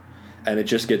art, and it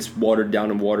just gets watered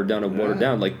down and watered down and watered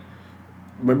down. Like,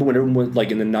 remember when everyone was, like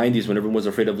in the 90s when everyone was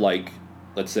afraid of like,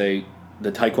 let's say,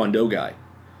 the Taekwondo guy,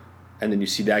 and then you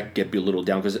see that get belittled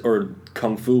down or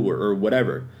Kung Fu or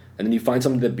whatever, and then you find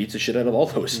something that beats the shit out of all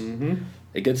those. Mm-hmm.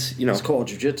 It gets It's called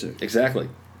jiu-jitsu. Exactly.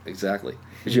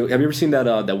 Have you ever seen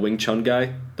that Wing Chun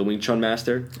guy, the Wing Chun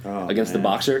master, against the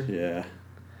boxer? Yeah.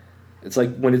 It's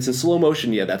like when it's in slow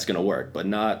motion, that's gonna work, but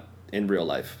not in real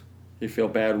life. You feel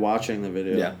bad watching the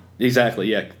video. Yeah, exactly.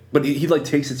 Yeah, but he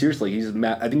takes it seriously.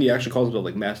 I think he actually calls himself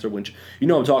like Master Wing Chun. You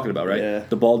know what I'm talking about, right? Yeah.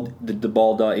 The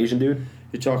bald Asian dude.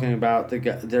 You're talking about the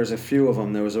guy. There's a few of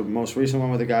them. There was a most recent one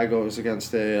where the guy goes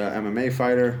against a MMA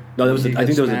fighter. No, I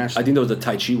think there was the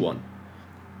Tai Chi one.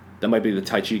 That might be the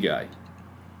Tai Chi guy.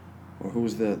 Or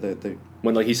who's the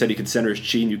when he said he could center his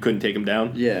chi and you couldn't take him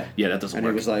down? Yeah. Yeah, that doesn't work.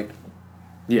 And he was like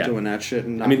doing that shit.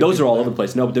 And those are all over the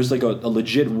place. No, but there's like a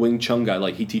legit Wing Chun guy.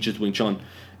 Like he teaches Wing Chun.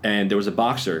 And there was a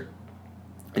boxer.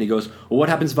 And he goes, well, what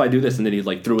happens if I do this? And then he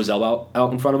threw his elbow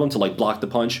out in front of him to block the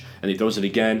punch. And he throws it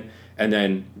again. And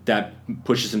then that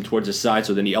pushes him towards his side.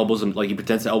 So then he elbows him, he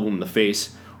pretends to elbow him in the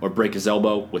face or break his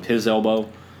elbow with his elbow.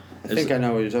 I think I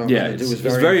know what you're talking about. It was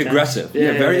very aggressive.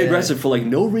 Yeah, very aggressive for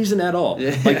no reason at all.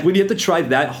 Yeah. When you have to try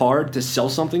that hard to sell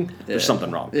something, there's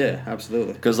something wrong. Yeah,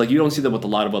 absolutely. Because you don't see that with a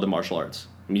lot of other martial arts.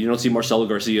 You don't see Marcelo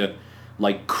Garcia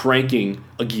cranking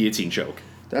a guillotine choke.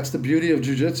 That's the beauty of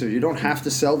jiu-jitsu. You don't have to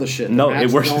sell the shit. No,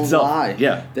 it works itself. Don't lie.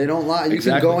 Yeah. They don't lie. You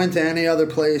can go into any other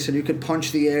place and you could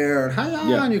punch the air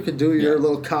and you could do your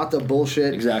little kata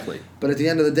bullshit. Exactly. But at the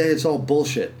end of the day, it's all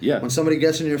bullshit. Yeah. When somebody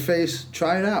gets in your face,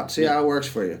 try it out. See how it works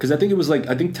for you. Because I think it was Tai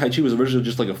Chi was originally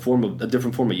just a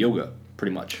different form of yoga,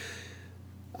 pretty much.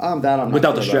 I'm not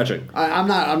without the sure about. stretching. I'm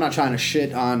not trying to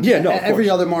shit on. Yeah, no, of every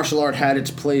course. other martial art had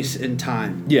its place in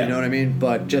time. Yeah. You know what I mean?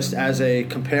 But just as a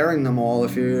comparing them all,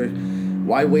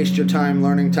 why waste your time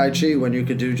learning Tai Chi when you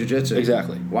could do Jiu-Jitsu?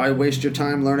 Exactly. Why waste your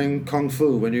time learning Kung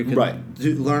Fu when you could Right.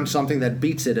 learn something that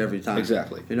beats it every time?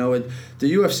 Exactly. You know,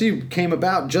 the UFC came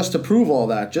about just to prove all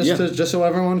that, just so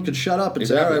everyone could shut up and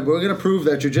say, Exactly. all right, we're going to prove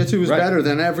that Jiu-Jitsu is Right. better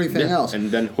than everything Yeah. else. And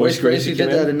then Royce Gracie came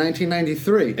did that in. in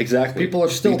 1993. Exactly. People are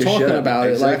still Beat the shit talking out of it. about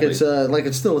it Exactly. like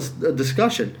it's still a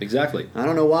discussion. Exactly. I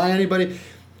don't know why anybody...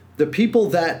 The people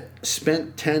that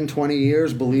spent 10, 20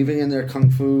 years believing in their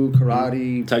Kung Fu,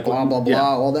 karate, Taekwondo, blah, blah, blah, yeah.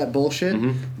 all that bullshit,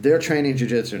 they're training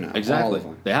Jiu-Jitsu now. All Exactly. of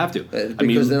them. They have to.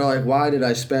 Because they're like, why did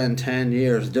I spend 10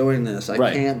 years doing this? I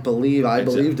Right. can't believe I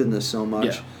Exactly. believed in this so much.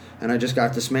 Yeah. And I just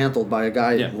got dismantled by a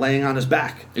guy Yeah. laying on his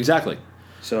back. Exactly.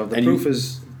 So the And proof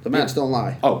is the maths don't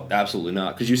lie. Oh, absolutely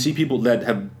not. Because you see people that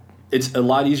have. It's a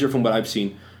lot easier from what I've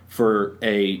seen for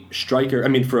a striker. I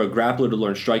mean, for a grappler to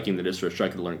learn striking than it is for a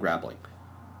striker to learn grappling.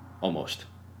 Almost.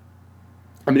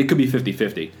 I mean, it could be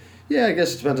 50-50. Yeah, I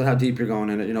guess it depends on how deep you're going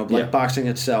in it. You know, like Yeah. boxing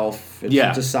itself,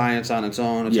 it's a science on its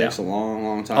own. It Yeah. takes a long,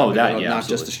 long time. Oh, to that, get up. yeah, Not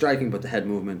absolutely. just the striking, but the head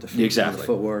movement, the feet, Exactly. the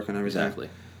footwork, and everything. Exactly.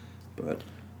 But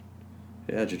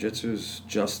yeah, Jiu-Jitsu is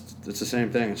it's the same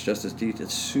thing. It's just as detailed.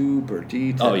 It's super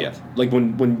detailed. Oh yeah, like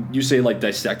when you say like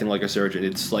dissecting like a surgeon,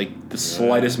 it's like the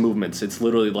slightest movements. It's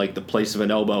literally like the place of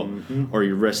an elbow or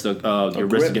your wrist, your wrist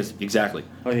grip. against exactly.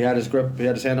 Oh, he had his grip. He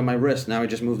had his hand on my wrist. Now he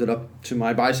just moved it up to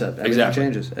my bicep. Everything Exactly.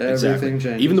 changes. Everything Exactly.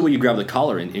 changes. Even the way you grab the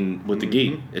collar in with the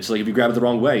gi, it's like if you grab it the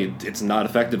wrong way, it's not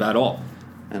effective at all.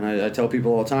 And I tell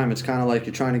people all the time, it's kind of like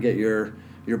you're trying to get your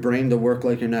brain to work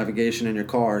like your navigation in your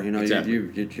car. You know, Exactly.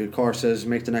 your car says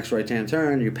make the next right-hand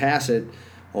turn. You pass it.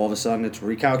 All of a sudden, it's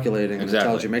recalculating. And it Exactly.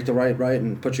 tells you make the right,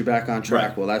 and put you back on track.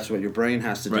 Right. Well, that's what your brain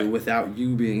has to do Right. without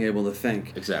you being able to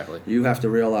think. Exactly. You have to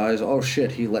realize, oh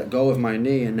shit, he let go of my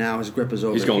knee, and now his grip is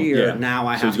over He's going- here. yeah. Now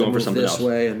I So have he's to going for move something this else.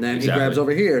 way, and then Exactly. he grabs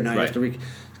over here. Now you Right. have to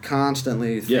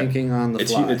constantly thinking on the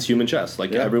It's fly. it's human chess,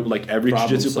 like Yeah. every Problem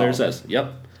jiu-jitsu player solving. says.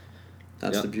 Yep.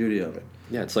 That's Yeah. the beauty of it.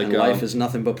 Yeah, it's like And life is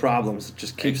nothing but problems. It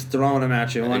just keeps throwing them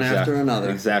at you one after another.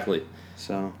 Exactly.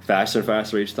 So Faster and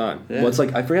faster each time. Yeah. Well, it's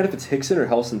like I forget if it's Hickson or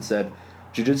Helson said,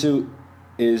 jiu-jitsu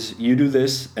is you do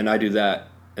this and I do that,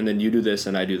 and then you do this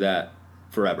and I do that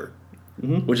forever,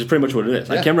 which is pretty much what it is.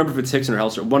 I Yeah. can't remember if it's Hickson or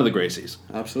Helson, one of the Gracies,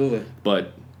 absolutely.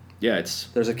 but yeah, it's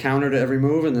There's a counter to every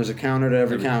move, and there's a counter to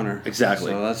every counter.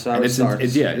 exactly. So that's how And it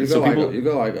starts. yeah, You so go, I people, go. You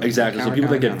go, I go. Exactly. Counter, so people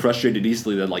that counter, get counter. frustrated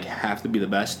easily that like have to be the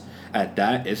best at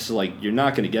that, it's like you're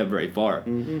not going to get very far.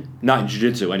 Not in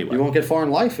jiu-jitsu anyway. You won't get far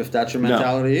in life if that's your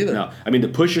mentality either. No, I mean to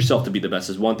push yourself to be the best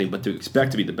is one thing, but to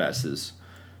expect to be the best is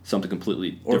something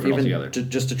completely Or different even altogether.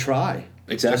 just to try.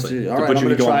 Exactly. Just To all right, put I'm you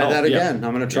going to to go try on that health. Yeah. again.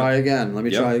 I'm going to try again. Let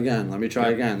me Yep. try again. Let me try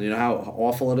Yep. again. You know how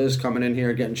awful it is coming in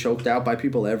here getting choked out by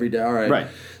people every day. All right. Right.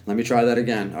 Let me try that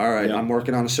again. All right. Yeah. I'm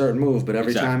working on a certain move, but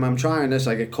every Exactly. time I'm trying this,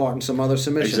 I get caught in some other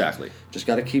submission. Exactly. Just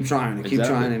got to keep trying and keep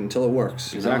Exactly. trying until it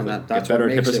works. You know, Exactly. and that's Get better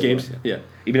what at hip makes it escapes. work. Yeah.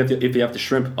 Even if you have to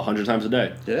shrimp 100 times a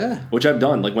day. Yeah. Which I've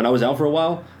done. Like when I was out for a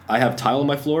while, I have tile on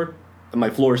my floor, and my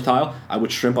floor is tile. I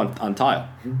would shrimp on tile,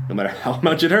 no matter how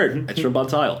much it hurt. I'd shrimp on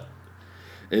tile.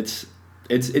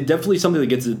 It's definitely something that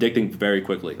gets addicting very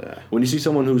quickly. Yeah. When you see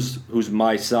someone who's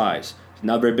my size,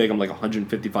 not very big, I'm like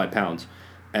 155 pounds,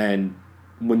 and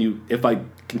if I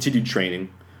continued training,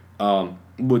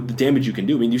 what the damage you can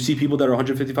do. I mean, you see people that are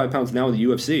 155 pounds now in the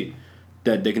UFC,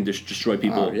 that they can just destroy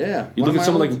people. Oh, yeah. You One look of at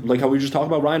someone my like how we were just talking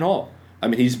about Ryan Hall. I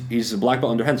mean, he's a black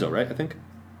belt under Henzo, right? I think.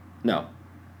 No.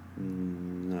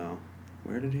 No.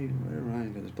 Where did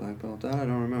Ryan get his black belt? I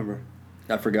don't remember.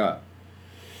 I forgot.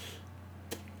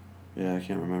 Yeah, I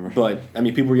can't remember. But I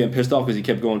mean, people were getting pissed off because he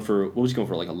kept going for what was he going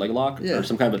for, like a leg lock Yeah. or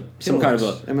some kind of Heel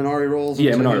hooks. Imanari rolls.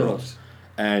 yeah, into Minari heel rolls. hooks.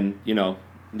 And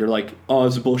they're like, oh,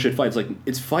 it's a bullshit fight. It's like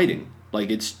it's fighting. Like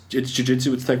it's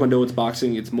jiu-jitsu, it's taekwondo, it's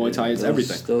boxing, it's Muay Thai, it's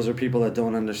everything. Those are people that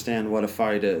don't understand what a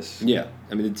fight is. Yeah,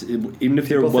 I mean, even if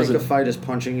there People wasn't think a fight is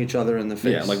punching each other in the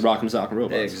face. yeah, like Rock'em Sock'em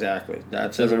Robots. Exactly.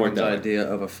 That's Doesn't work everyone's that way. idea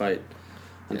of a fight.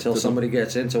 Until doesn't- somebody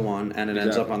gets into one and it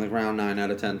ends up Exactly. on the ground 9 out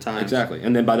of 10 times. Exactly,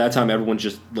 and then by that time, everyone's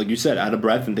just like you said, out of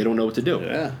breath, and they don't know what to do.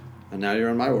 Yeah. And now you're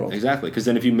in my world. Exactly, because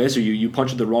then if you miss or you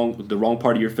punch the wrong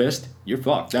part of your fist, you're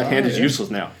fucked. That Oh, hand is yeah. useless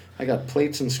now. I got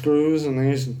plates and screws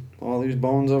and all these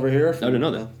bones over here. I didn't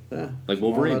know that. Yeah. Like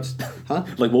Wolverine. All that's- Huh?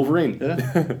 Like Wolverine. Yeah.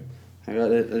 I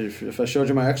got it. If I showed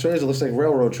you my X-rays, it looks like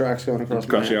railroad tracks going across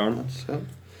my Across your arm.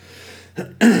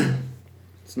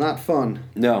 It's not fun,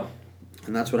 No.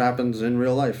 and that's what happens in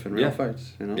real life, in real Yeah.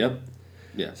 fights. You know. Yep.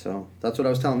 Yeah. So that's what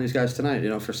I was telling these guys tonight.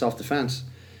 For self-defense,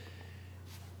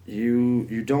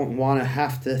 you don't want to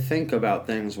have to think about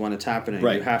things when it's happening.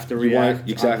 Right. You have to You want- react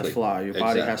exactly. on the fly. Your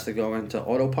body Exactly. has to go into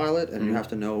autopilot, and you have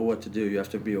to know what to do. You have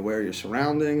to be aware of your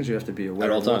surroundings. You have to be aware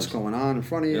At all of what's times. going on in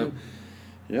front of Yep.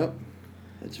 you. Yep.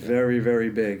 It's very, very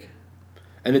big.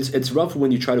 And it's rough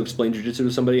when you try to explain jiu-jitsu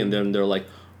to somebody and then they're like,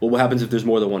 well, what happens if there's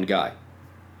more than one guy?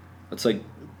 It's like,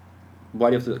 why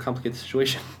do you have to complicate the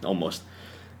situation? Almost.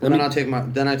 Then I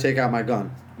take out my gun.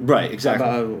 Right, exactly.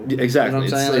 Exactly. You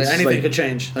know what I'm saying? Like, anything could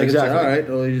change. I could say, Exactly. all right,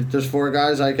 well, there's 4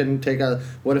 guys. I can take a.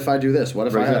 What if I do this? What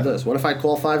if I have Exactly. this? What if I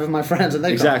call 5 of my friends and they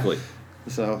come? Exactly.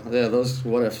 So yeah, those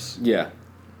what ifs. Yeah.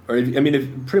 Or,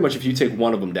 pretty much if you take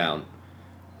one of them down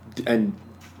and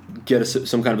get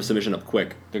some kind of a submission up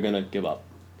quick, they're going to give up.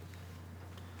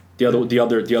 The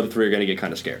other 3 are going to get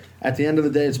kind of scared. At the end of the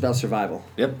day, it's about survival.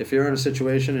 Yep. If you're in a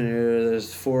situation and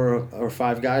there's 4 or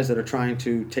 5 guys that are trying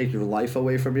to take your life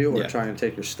away from you or Yeah. trying to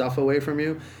take your stuff away from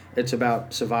you, it's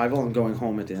about survival and going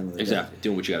home at the end of the day. Exactly.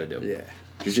 Doing what you got to do. Yeah.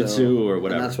 Jiu-jitsu or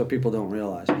whatever. And that's what people don't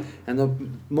realize.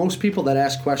 And most people that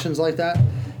ask questions like that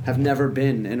have never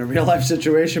been in a real life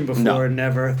situation before. No.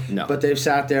 Never. No. But they've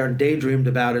sat there and daydreamed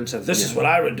about it and said, "This is what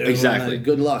I would do." Exactly. And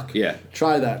good luck. Yeah.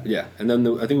 Try that. Yeah. And then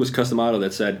I think it was Customato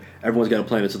that said everyone's got a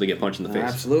plan until they get punched in the face.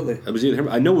 Absolutely. It was either him.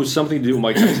 I know it was something to do with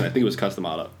Mike Tyson. I think it was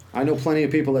Customato. I know plenty of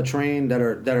people that train that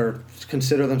are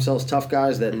consider themselves tough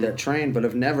guys that train but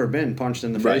have never been punched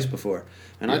in the face Right. before.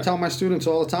 And I Yeah. tell my students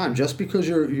all the time, just because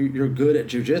you're good at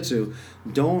jiu-jitsu,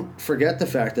 don't forget the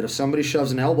fact that if somebody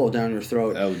shoves an elbow down your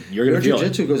throat, Oh, you're gonna your feel it.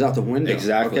 jiu-jitsu goes out the window.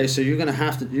 Exactly. Okay, so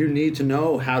you need to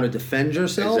know how to defend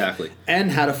yourself Exactly. and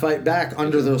how to fight back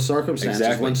under those circumstances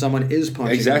Exactly. when someone is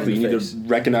punching Exactly. you You in the need face. to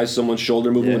recognize someone's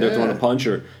shoulder movement when they're throwing a Yeah. punch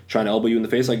or trying to elbow you in the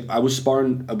face. Like I was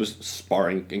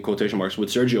sparring in quotation marks with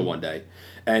Sergio one day,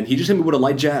 and he just hit me with a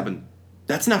light jab, and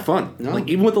that's not fun. No. Like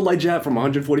even with a light jab from a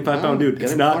 145-pound dude, it's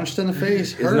Getting not punched in the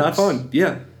face. It's not hurts. fun.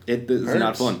 Yeah, it is not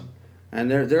Hurts. fun. And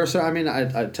there are so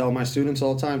I tell my students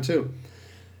all the time too.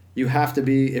 You have to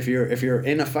be if you're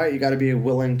in a fight, you got to be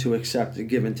willing to accept the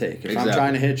give and take. If I'm Exactly.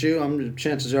 trying to hit you,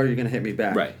 chances are you're going to hit me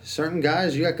back. Right. Certain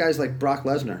guys, you got guys like Brock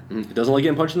Lesnar. He doesn't like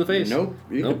getting punched in the face. Nope.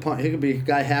 He could be a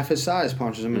guy half his size,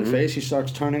 punches him in the face. He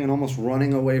starts turning and almost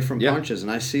running away from Yeah. punches,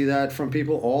 and I see that from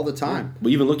people all the time.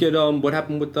 We even look at what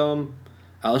happened with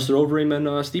Alistair Overeem and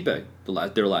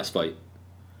Stipe, their last fight.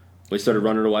 When he started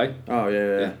running away. Oh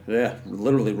yeah,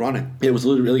 literally running. It was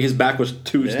literally his back was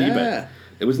to Yeah. Stipe.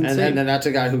 It was insane. And then that's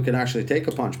a guy who can actually take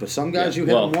a punch. But some guys, Yeah. you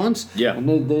hit Well, them once, yeah.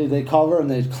 and they cover and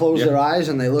they close Yeah. their eyes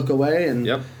and they look away, and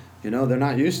Yep. they're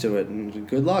not used to it. And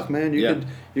good luck, man. Yeah.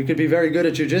 You could be very good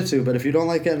at jiu-jitsu, but if you don't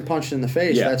like getting punched in the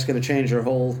face, Yeah. that's going to change your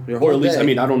whole Or at least,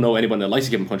 day. I don't know anyone that likes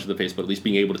to get punched in the face, but at least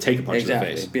being able to take a punch exactly.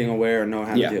 in the face. Being aware and know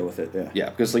how Yeah. to deal with it. Yeah. Yeah,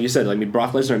 because like you said,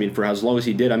 Brock Lesnar, for as long as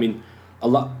he did,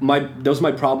 that was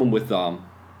my problem with,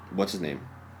 what's his name?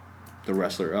 The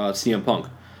wrestler, CM Punk.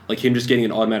 Like him just getting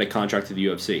an automatic contract to the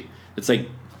UFC. It's like,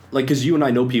 because you and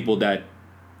I know people that,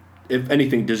 if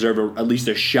anything, deserve at least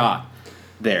a shot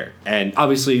there. And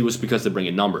obviously it was because they're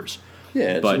bringing numbers.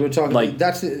 Yeah, But, we're talking like-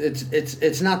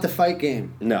 it's not the fight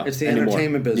game. No, it's the anymore.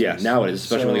 entertainment business. Yeah, now it is,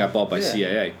 especially when they So, got bought by yeah.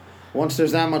 CAA. Once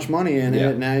there's that much money in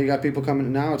Yeah. it, now you got people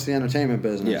coming. Now it's the entertainment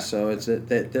business. Yeah. So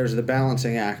there's the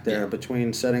balancing act there Yeah.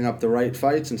 between setting up the right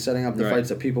fights and setting up the Right. fights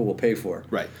that people will pay for.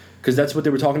 Right. Because that's what they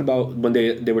were talking about when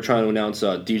they were trying to announce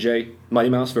DJ Mighty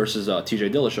Mouse versus TJ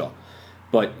Dillashaw.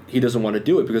 But he doesn't want to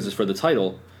do it because it's for the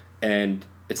title, and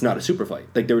it's not a super fight.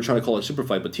 Like, they were trying to call it a super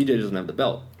fight, but TJ doesn't have the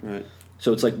belt. Right.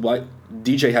 So it's like, why?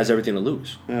 DJ has everything to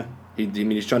lose. Yeah.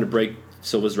 He's trying to break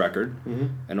Silva's record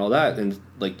and all that, and,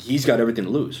 he's got everything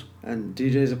to lose. And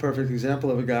DJ's a perfect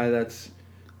example of a guy that's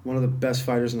one of the best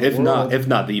fighters in the If world.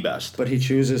 not the best. But he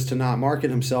chooses to not market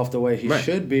himself the way he Right.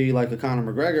 should be, like a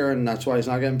Conor McGregor, and that's why he's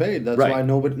not getting paid. That's Right. why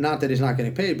nobody. Not that he's not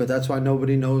getting paid, but that's why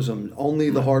nobody knows him.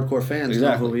 Only the hardcore fans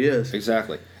know who he is.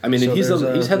 Exactly. So he's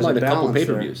there's he's headlined a a couple balance pay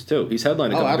per views too. He's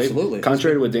headlined a couple. absolutely.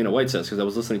 Contrary to what Dana White says, because I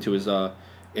was listening to his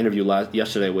interview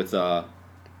yesterday with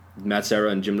Matt Serra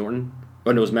and Jim Norton.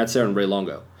 Oh no, it was Matt Serra and Ray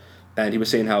Longo, and he was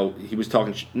saying how he was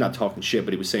not talking shit,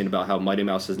 but he was saying about how Mighty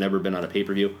Mouse has never been on a pay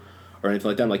per view or anything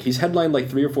like that. Like, he's headlined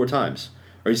 3 or 4 times,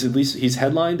 or he's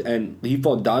headlined, and he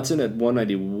fought Dodson at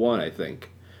 191, I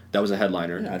think. That was a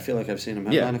headliner. Yeah, I feel like I've seen him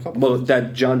headline a couple. Well,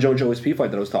 that John Jones OSP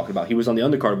fight that I was talking about, he was on the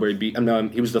undercard where he beat.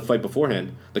 He was the fight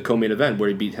beforehand, the co-main event where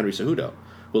he beat Henry Cejudo,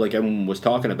 who everyone was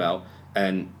talking about,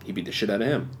 and he beat the shit out of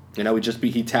him. And now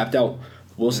he tapped out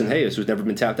Wilson Hayes, who's never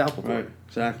been tapped out before. Right,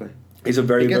 exactly. He's a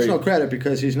very, he gets very... no credit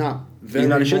because he's not very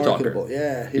not a shit marketable. talker.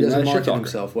 Yeah, he He's doesn't not a shit market talker.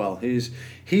 himself well. He's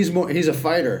a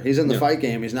fighter. He's in the fight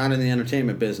game. He's not in the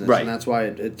entertainment business, Right. and that's why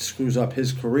it screws up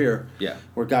his career. Yeah.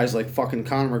 Where guys like fucking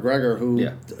Conor McGregor, who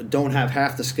Yeah. don't have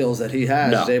half the skills that he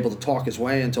has, No. is able to talk his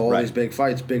way into all Right. these big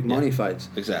fights, big money fights.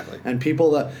 Exactly. And people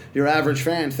that your average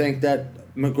fan think that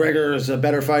McGregor is a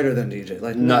better fighter than DJ.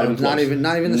 Like Not no, even close. not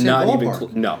even the same Not even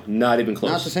ballpark. no, not even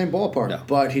close. Not the same ballpark. No.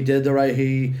 But he did the right.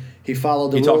 He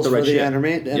followed the He talked rules the right for the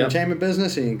shit. entertainment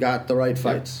business, and he got the right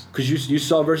fights. Because you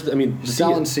saw versus... I mean... the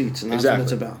Selling Diaz- seats, and that's exactly. what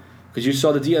it's about. Because you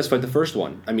saw the Diaz fight, the first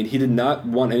one. I mean, he did not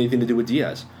want anything to do with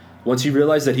Diaz. Once he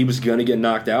realized that he was going to get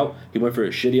knocked out, he went for a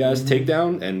shitty-ass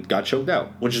takedown and got choked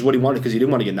out, which is what he wanted because he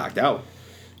didn't want to get knocked out.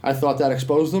 I thought that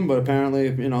exposed him, but apparently,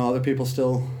 other people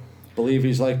still believe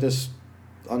he's like this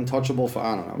untouchable.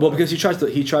 I don't know. Well, because he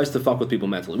tries to fuck with people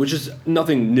mentally, which is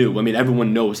nothing new. I mean,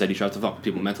 everyone knows that he tries to fuck with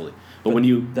people mentally. But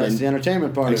when that's the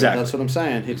entertainment part Exactly. of it. That's what I'm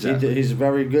saying. Exactly. He's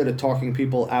very good at talking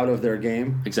people out of their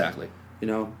game. Exactly.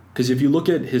 You Because if you look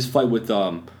at his fight with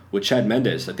Chad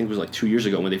Mendes, I think it was like 2 years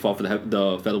ago when they fought for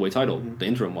the featherweight title, the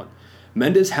interim one.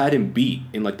 Mendes had him beat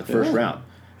in like the first round.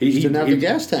 He didn't have the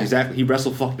gas tank. Exactly. He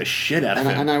wrestled fucked the shit out of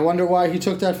him. and I wonder why he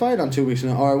took that fight on 2 weeks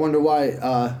ago. Or I wonder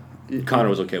why. Conor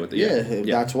was okay with it. Yeah.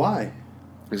 That's why.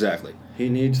 Exactly. He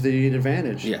needs the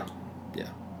advantage. Yeah. Yeah.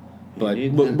 But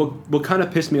what kind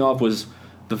of pissed me off was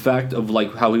the fact of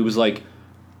like how he was like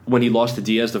when he lost to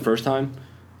Diaz the first time,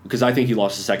 because I think he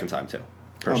lost the second time too.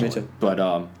 Personally. Me too. But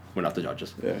we're not the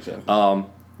judges. Yeah, exactly.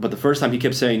 But the first time he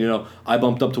kept saying, I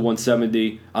bumped up to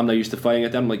 170. I'm not used to fighting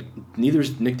at that. I'm like,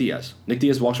 neither's Nick Diaz. Nick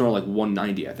Diaz walks around like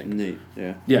 190, I think. Nate,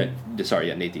 yeah. Yeah, sorry,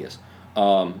 yeah, Nate Diaz.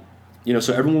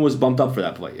 So everyone was bumped up for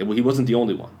that fight. He wasn't the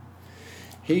only one.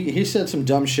 He said some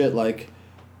dumb shit like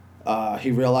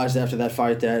he realized after that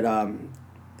fight that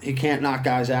he can't knock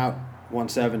guys out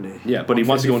 170. Yeah, but he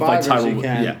wants to go and fight 155ers he Tyron.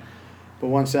 can, Yeah. But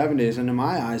 170s, and in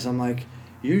my eyes, I'm like,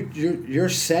 you're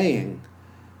saying,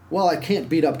 well, I can't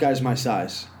beat up guys my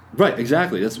size. Right,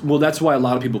 exactly. That's why a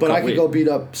lot of people But cut I could weight. go beat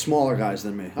up smaller guys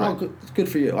than me. Right. Oh, good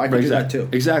for you. I can do that too.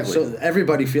 Exactly. So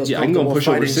everybody feels Yeah, I can go comfortable push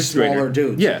over fighting sixth smaller grader.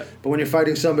 dudes. Yeah. But when you're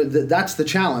fighting somebody, that's the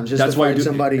challenge, is That's to why you fight do-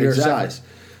 somebody your exactly. size.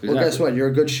 Well, guess what? You're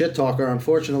a good shit talker.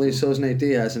 Unfortunately, so is Nate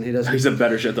Diaz, and he doesn't. He's a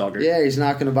better shit talker. Yeah, he's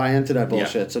not going to buy into that Yeah.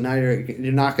 bullshit. So now you're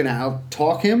not going to out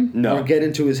talk him No. or get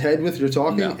into his head with your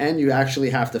talking, No. and you actually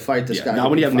have to fight this guy. Now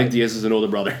when you have Nick Diaz as an older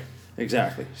brother.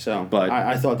 Exactly. So But-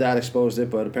 I thought that exposed it,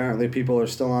 but apparently people are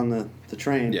still on the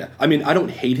train. Yeah, I mean, I don't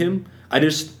hate him.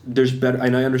 There's better,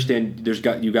 and I understand.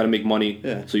 You got to make money.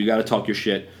 Yeah. So you got to talk your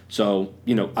shit. So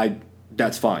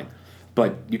that's fine,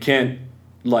 but you can't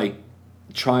like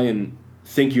try and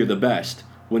think you're the best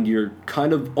when you're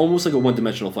kind of almost like a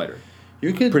one-dimensional fighter.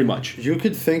 You could Pretty much. You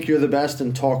could think you're the best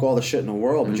and talk all the shit in the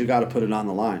world, but you got to put it on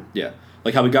the line. Yeah,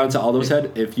 like how we got into Aldo's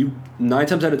head. If you 9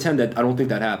 times out of 10, that I don't think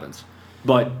that happens,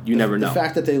 but you never know. The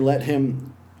fact that they let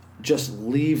him just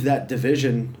leave that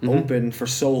division open for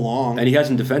so long. And he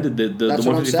hasn't defended the That's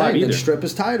what I'm 155 saying. either. Then strip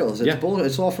his titles. It's Yeah. bull.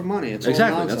 It's all for money. It's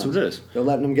Exactly, all that's nonsense. what it is. They're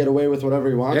letting him get away with whatever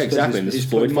he wants. Yeah, 'cause exactly, and He's, this he's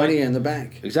Floyd putting money fight- in the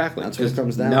bank. Exactly. That's what it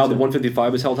comes down now to. the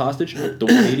 155 is held hostage. The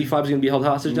 185 is going to be held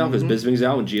hostage now because Bisping's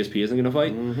out and GSP isn't going to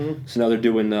fight. So now they're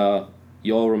doing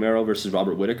Yoel Romero versus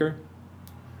Robert Whittaker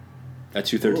at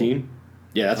 213.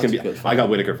 Yeah, that's That's going a to good be... fight. I got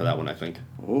Whittaker for that one, I think.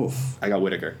 Oof. I got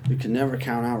Whittaker. You can never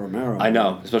count out Romero. I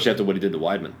know, especially after what he did to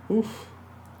Weidman. Oof.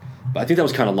 But I think that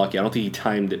was kind of lucky. I don't think he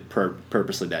timed it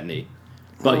purposely that knee.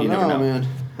 I But don't you never know. man.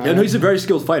 Yeah, no, he's a very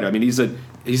skilled fighter. I mean, he's an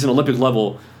Olympic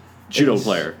level judo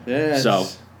player. Yeah. So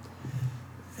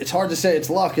It's hard to say it's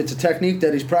luck. It's a technique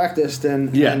that he's practiced,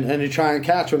 and Yeah. and you try and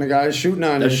catch when the guy's shooting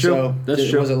on That's you. true. So That's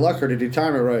true. Was it luck or did he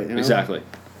time it right? You know? exactly.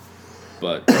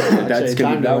 But I'd say that's he going to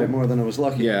timed be it that right one. more than it was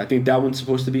lucky. Yeah, I think that one's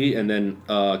supposed to be, and then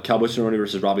Cowboy Cerrone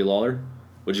versus Robbie Lawler,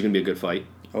 which is gonna be a good fight.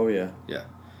 Oh yeah. Yeah,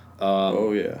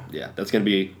 Oh yeah. yeah, that's gonna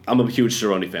be. I'm a huge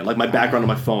Cerrone fan. Like my background on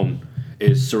my phone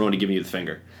is Cerrone giving you the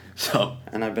finger. So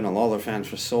And I've been a Lawler fan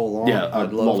for so long. yeah,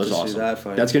 I'd love Lawler's to awesome. see that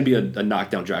fight. That's gonna be a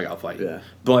knockdown drag out fight. Yeah.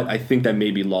 But I think that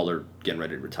maybe Lawler getting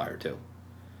ready to retire too.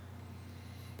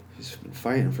 He's been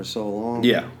fighting for so long.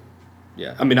 Yeah,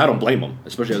 yeah. I mean, I don't blame him,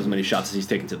 especially as many shots as he's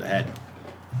taken to the head.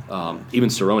 Even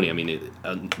Cerrone. I mean,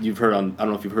 you've heard on. I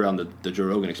don't know if you've heard on the Joe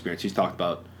Rogan Experience. He's talked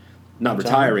about not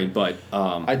retiring, but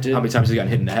I did. how many times he's gotten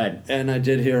hit in the head. And I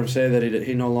did hear him say that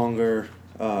he no longer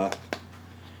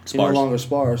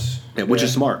spars. Yeah, which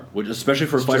is smart, especially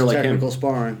for a It's fighter just like him. technical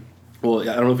sparring. Well,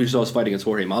 I don't know if you saw his fight against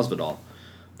Jorge Masvidal,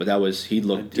 but that was he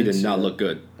did see not that. look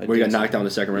good. I Where he did got see knocked down in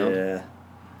the second round. Yeah.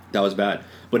 That was bad.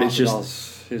 But it's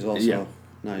just He's also Yeah.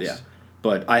 nice. yeah.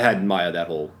 But I had Maya that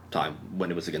whole time when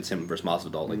it was against him versus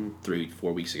Masvidal like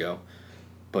 3-4 weeks ago.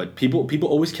 But people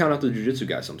always count out the jiu-jitsu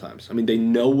guys sometimes. I mean, they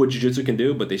know what jiu-jitsu can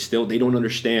do, but they don't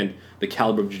understand the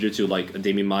caliber of jiu-jitsu like a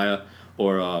Damian Maia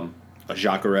or a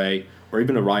Jacare or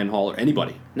even a Ryan Hall or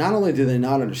anybody. Not only do they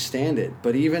not understand it,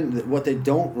 but even what they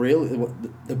don't really...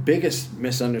 the biggest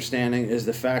misunderstanding is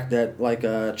the fact that, like,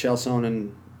 Chael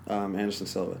Sonnen and Anderson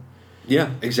Silva.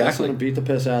 Yeah, exactly. Chael Sonnen beat the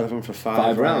piss out of him for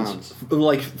five rounds.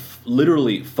 Like,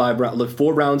 literally 5 rounds. Like,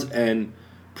 4 rounds and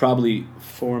probably...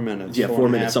 4 minutes. Yeah, 4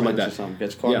 minutes, something like that. Something.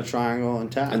 Gets caught in a triangle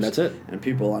and taps. And that's it. And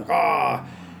people are like,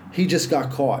 he just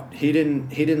got caught. He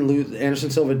didn't lose.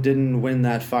 Anderson Silva didn't win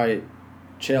that fight.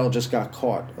 Chael just got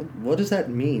caught. What does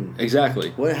that mean? Exactly.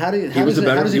 How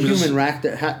does a human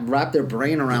wrap their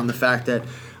brain around the fact that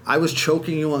I was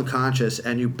choking you unconscious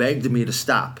and you begged me to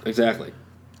stop? Exactly.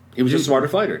 He was a smarter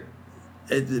fighter.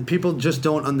 People just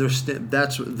don't understand.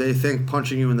 They think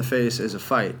punching you in the face is a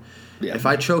fight. Yeah. If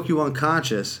I choke you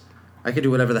unconscious, I can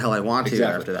do whatever the hell I want to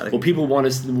after that. Well, people want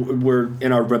us. We're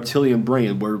in our reptilian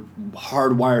brain. We're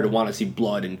hardwired to want to see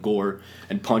blood and gore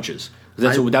and punches.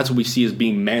 That's what we see as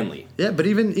being manly. Yeah, but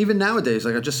even nowadays,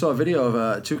 like I just saw a video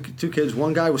of two kids.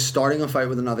 One guy was starting a fight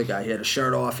with another guy. He had a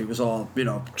shirt off. He was all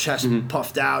chest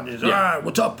puffed out. And he's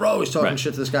what's up, bro? He's talking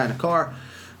shit to this guy in the car.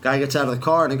 Guy gets out of the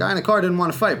car, and the guy in the car didn't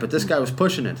want to fight, but this guy was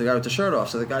pushing it. The guy with the shirt off.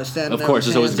 So the guy's standing there. Of course,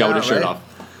 there's always the guy with the shirt off.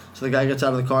 So the guy gets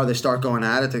out of the car. They start going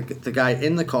at it. The guy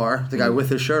in the car, the guy with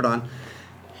his shirt on,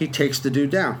 he takes the dude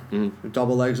down.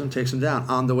 Double legs him, takes him down.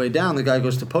 On the way down, the guy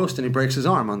goes to post and he breaks his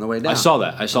arm on the way down. I saw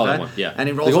that one. Yeah. And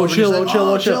he rolls over chill, and he's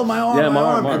like, chill, my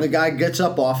arm. And the guy gets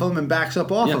up off him and backs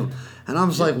up off him. And I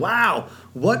was like, wow,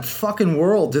 what fucking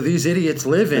world do these idiots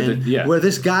live in where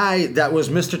this guy that was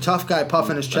Mr. Tough Guy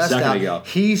puffing his chest out,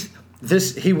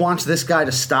 he wants this guy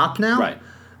to stop now? Right.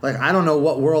 Like, I don't know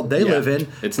what world they live in.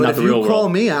 It's not the real world. But if you call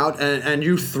me out and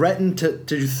you threaten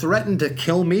to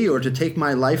kill me or to take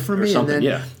my life from me, and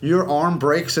then your arm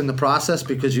breaks in the process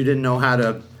because you didn't know how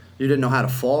to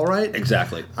fall right.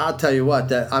 Exactly. I'll tell you what,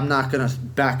 that I'm not gonna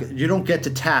back. You don't get to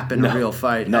tap in a real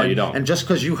fight. No, you don't. And just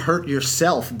because you hurt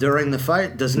yourself during the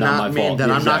fight does not mean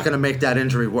that I'm not gonna make that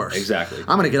injury worse. Exactly.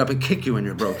 I'm gonna get up and kick you in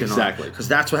your broken arm. Exactly. Because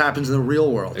that's what happens in the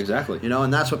real world. Exactly.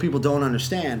 And that's what people don't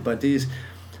understand. But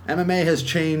MMA has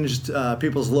changed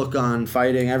people's look on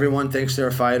fighting. Everyone thinks they're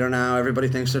a fighter now. Everybody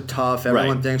thinks they're tough.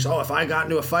 Everyone thinks, if I got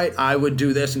into a fight, I would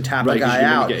do this and tap a guy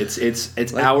out. It's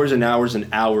like, hours and hours and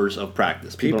hours of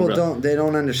practice. People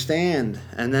don't understand.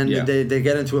 And then they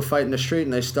get into a fight in the street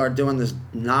and they start doing this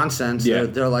nonsense. Yeah.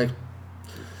 They're like,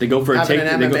 they go for having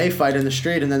an MMA fight in the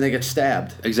street and then they get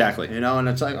stabbed. Exactly. And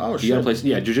it's like, shit. You gotta play.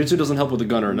 Yeah, jiu-jitsu doesn't help with a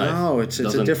gun or a knife. No, it's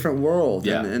a different world.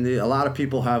 Yeah. And a lot of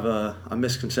people have a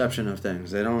misconception of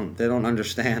things. They don't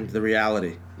understand the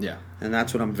reality. Yeah. And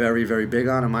that's what I'm very, very big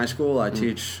on in my school. I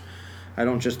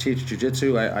don't just teach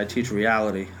jiu-jitsu. I teach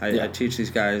reality. I teach these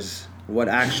guys what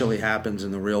actually happens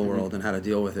in the real world and how to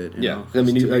deal with it. I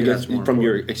mean, I guess from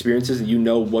your experiences,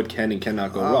 what can and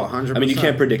cannot go wrong. 100%. I mean, you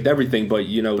can't predict everything, but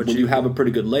when you have a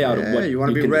pretty good layout of what you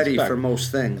want to be ready expect. for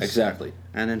most things. Exactly.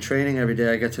 And in training every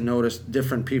day, I get to notice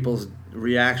different people's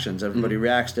reactions. Everybody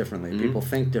reacts differently. People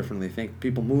think differently.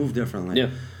 People move differently. Yeah.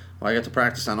 Well, I get to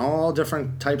practice on all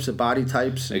different types of body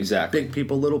types. Exactly. Big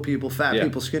people, little people, fat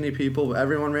people, skinny people.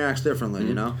 Everyone reacts differently,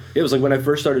 It was like when I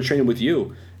first started training with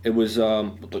you, it was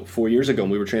 4 years ago when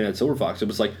we were training at Silver Fox. It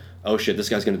was like, oh shit, this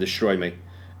guy's going to destroy me.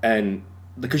 And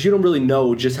because you don't really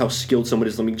know just how skilled someone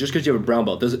is. I mean, just because you have a brown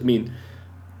belt doesn't mean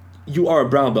you are a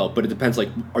brown belt, but it depends, like,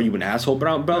 are you an asshole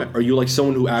brown belt? Right. Or are you like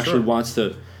someone who actually wants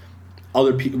to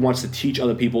teach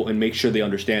other people and make sure they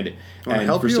understand it? Want to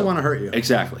help you or want to hurt you?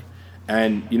 Exactly.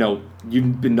 And,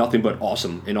 you've been nothing but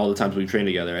awesome in all the times we've trained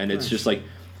together. And it's just like,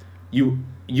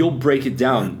 you'll break it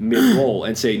down mid-roll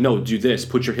and say, no, do this,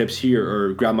 put your hips here,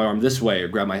 or grab my arm this way, or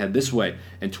grab my head this way,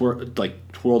 and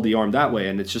twirl the arm that way.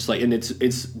 And it's just like, and it's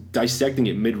dissecting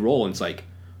it mid-roll, and it's like,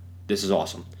 this is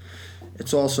awesome.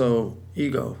 It's also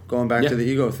ego. Going back to the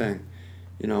ego thing.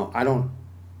 I don't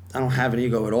have an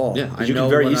ego at all. Yeah, because you can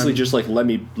very easily just like, let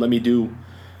me do...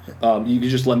 you can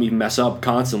just let me mess up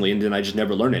constantly, and then I just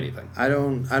never learn anything. I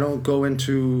don't go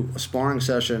into a sparring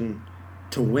session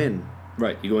to win.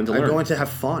 Right, you go in to learn. I go in to have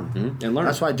fun and learn.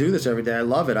 That's why I do this every day. I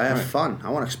love it. I have fun. I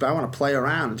want to play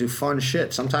around and do fun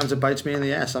shit. Sometimes it bites me in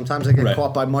the ass. Sometimes I get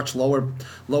caught by much lower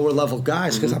level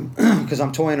guys because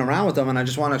I'm toying around with them and I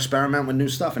just want to experiment with new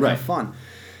stuff and have fun.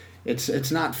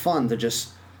 It's not fun to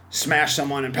just smash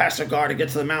someone and pass their guard and get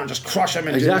to the mount and just crush them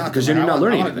and do nothing. Because you're not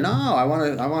learning anything. No, I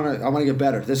want to get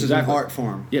better. This is an art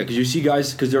form. Yeah, because you see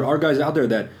guys, because there are guys out there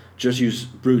that just use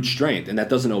brute strength, and that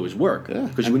doesn't always work.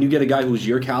 Because when you get a guy who's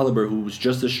your caliber, who's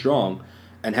just as strong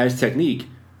and has technique,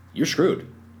 you're screwed.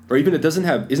 Or even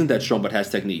isn't that strong but has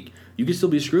technique. you can still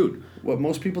be screwed. What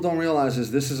most people don't realize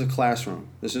is this is a classroom.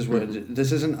 This is where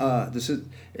this isn't.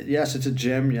 Yes, it's a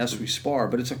gym. Yes, we spar,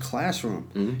 but it's a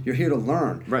classroom. You're here to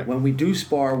learn. Right. When we do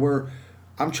spar,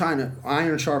 I'm trying to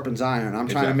iron sharpens iron. I'm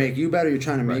trying to make you better. You're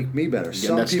trying to make me better.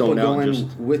 Some people go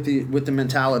in with the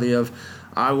mentality of,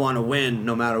 I want to win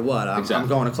no matter what. I'm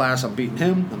going to class. I'm beating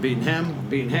him. I'm beating him. I'm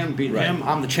beating him. I'm beating him.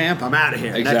 I'm the champ. I'm out of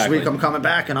here. Next week I'm coming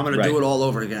back and I'm going to do it all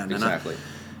over again. Exactly.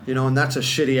 And that's a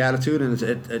shitty attitude, and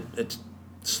it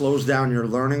slows down your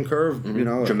learning curve.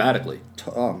 Dramatically.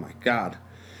 Oh my God.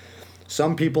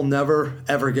 Some people never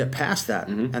ever get past that,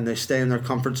 and they stay in their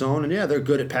comfort zone. And they're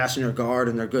good at passing your guard,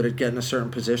 and they're good at getting to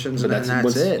certain positions, and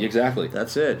that's it. Exactly.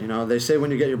 That's it. They say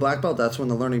when you get your black belt, that's when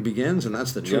the learning begins, and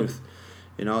that's the truth.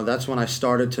 That's when I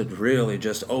started to really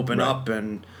just open up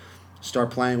and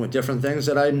start playing with different things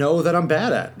that I know that I'm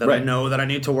bad at, that I know that I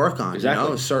need to work on.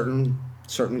 Exactly.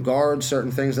 Certain guards,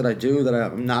 certain things that I do that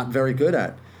I'm not very good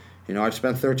at. I've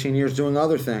spent 13 years doing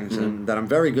other things and that I'm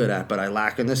very good at, but I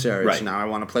lack in this area. Right. So now I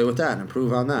want to play with that and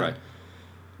improve on that. Right.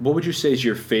 What would you say is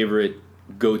your favorite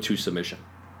go-to submission?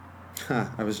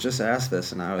 I was just asked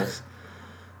this, and I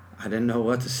didn't know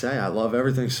what to say. I love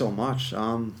everything so much.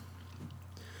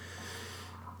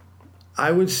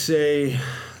 I would say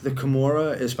the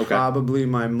Kimura is probably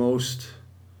my most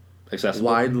accessible,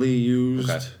 widely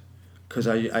used, because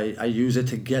I use it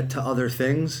to get to other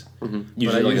things.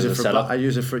 Use it as a setup? I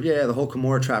use it for the whole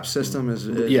Kimura trap system is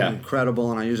incredible,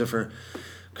 and I use it for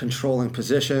controlling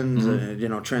positions,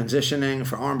 transitioning,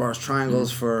 for arm bars,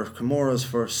 triangles, for Kimuras,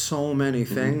 for so many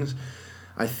things.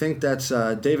 I think that's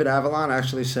David Avalon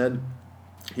actually said,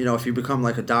 if you become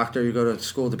like a doctor, you go to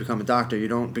school to become a doctor, you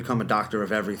don't become a doctor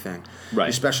of everything. Right.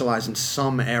 You specialize in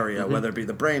some area, whether it be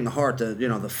the brain, the heart,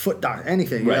 the foot,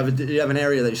 anything. Right. You have an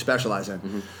area that you specialize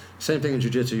in. Same thing in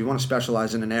jiu-jitsu. You want to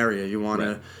specialize in an area. You want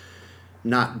to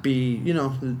not be,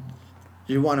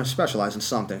 you want to specialize in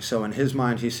something. So in his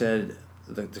mind, he said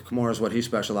the Kimura is what he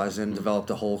specialized in, developed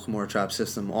a whole Kimura trap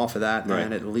system off of that,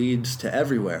 and it leads to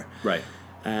everywhere. Right.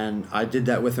 And I did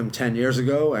that with him 10 years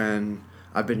ago, and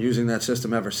I've been using that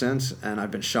system ever since, and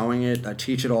I've been showing it. I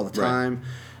teach it all the time. Right.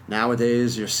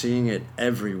 Nowadays, you're seeing it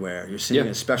everywhere. You're seeing it,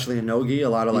 especially in Nogi. A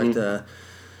lot of like the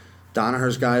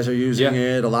Danaher's guys are using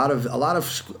it. A lot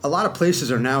of places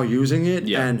are now using it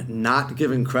and not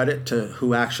giving credit to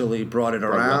who actually brought it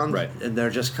around. Right. And they're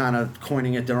just kind of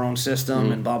coining it their own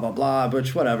system and blah blah blah.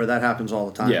 Which whatever, that happens all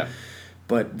the time. Yeah.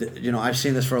 But I've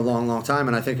seen this for a long, long time,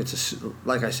 and I think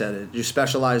like I said, you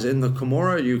specialize in the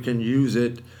Kimura, you can use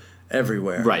it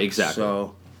everywhere. Right. Exactly.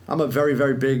 So I'm a very,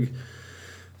 very big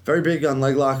on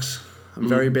leg locks. I'm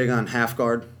very big on half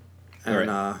guard,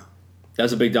 and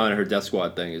that's a big Danaher death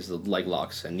squad thing, is the leg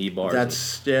locks and knee bars.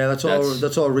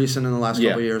 That's all recent in the last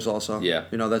couple of years also. Yeah.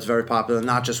 That's very popular,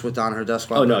 not just with Danaher death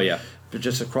squad. Oh no, yeah. But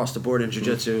just across the board in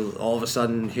jiu-jitsu, all of a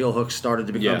sudden heel hooks started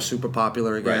to become super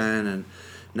popular again, and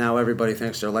now everybody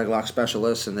thinks they're leg lock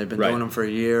specialists, and they've been doing them for a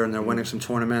year, and they're winning some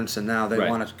tournaments, and now they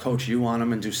want to coach you on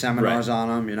them and do seminars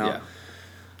on them.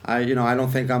 I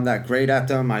don't think I'm that great at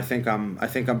them. I think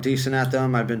I'm decent at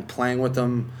them. I've been playing with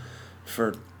them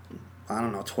for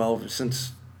 12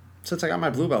 since I got my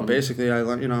blue belt. Basically, I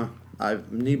learned.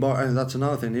 I've knee bar, and that's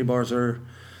another thing. Knee bars are,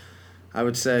 I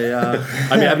would say,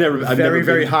 I've never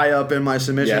very high up in my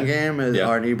submission game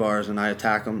are knee bars, and I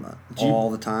attack them all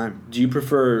the time. Do you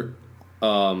prefer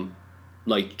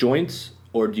like joints,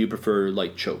 or do you prefer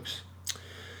like chokes?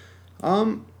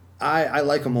 I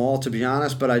like them all, to be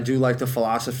honest, but I do like the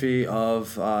philosophy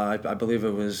of I believe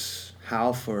it was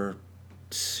Half or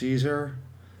Caesar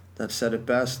that said it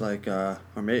best, like or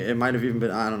it might have even been,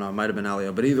 I don't know, it might have been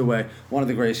Elio, but either way, one of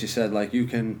the greats, he said, like, you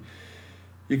can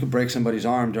break somebody's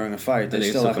arm during a fight, they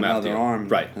still have another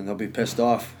arm, and they'll be pissed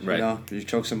off. You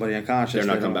choke somebody unconscious, they're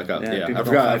not coming back up. People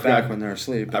don't fight back when they're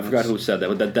asleep. I forgot who said that,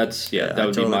 but that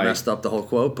would totally be my. Messed up the whole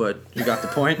quote, but you got the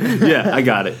point. I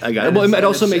got it. Well, it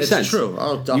also makes sense. It's true.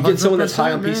 You get someone that's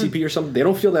high on PCP or something, they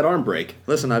don't feel that arm break.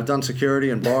 Listen, I've done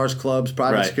security in bars, clubs,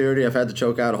 private security. I've had to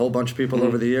choke out a whole bunch of people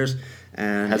over the years.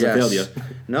 And hasn't failed you.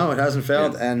 No, it hasn't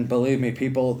failed. And believe me,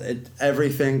 people,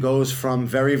 everything goes from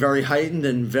very, very heightened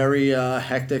and very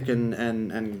hectic and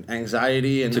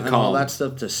anxiety and all that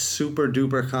stuff to super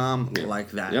duper calm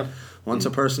like that. Once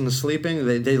a person is sleeping,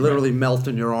 they literally melt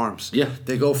in your arms.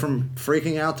 They go from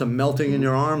freaking out to melting in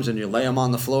your arms, and you lay them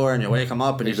on the floor and you wake them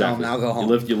up and you tell them, now go home.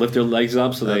 You lift their legs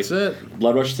up so that's it.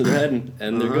 Blood rushes to the head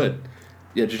and they're good.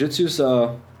 Yeah, jiu-jitsu's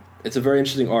it's a very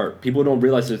interesting art. People don't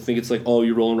realize it. They think it's like, oh,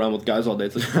 you're rolling around with guys all day.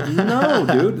 It's like, no,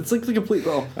 dude. It's like the complete.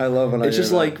 I love it. It's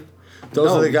just like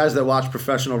those are the guys that watch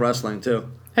professional wrestling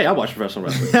too. Hey, I watch professional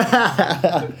wrestling.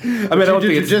 I mean, I don't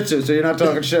think it's jiu-jitsu, so you're not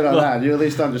talking shit on that. You at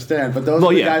least understand. But those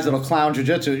are the guys that'll clown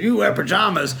jiu-jitsu. You wear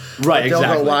pajamas. Right, they'll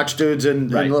exactly. go watch dudes in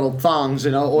little thongs,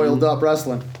 oiled up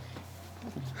wrestling.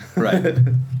 Right.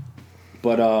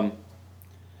 But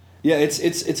yeah,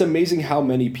 it's amazing how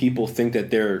many people think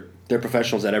that they're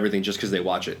professionals at everything just because they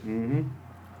watch it. Mm-hmm.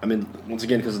 I mean, once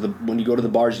again, because when you go to the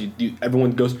bars,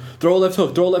 everyone goes throw a left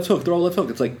hook, throw a left hook, throw a left hook.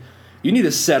 It's like you need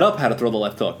to set up how to throw the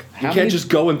left hook. You can't just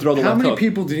go and throw the left hook. How many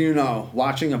people do you know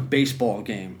watching a baseball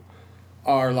game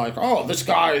are like, oh, this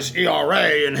guy's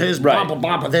ERA and his blah, blah,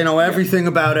 blah, blah. They know everything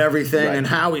about everything and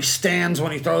how he stands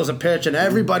when he throws a pitch, and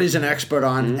everybody's an expert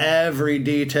on every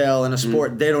detail in a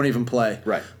sport they don't even play.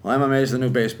 Right. Well, MMA is the new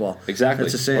baseball. Exactly.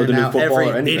 It's the same. Now every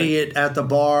idiot at the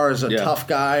bar is a tough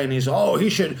guy, and he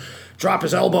should drop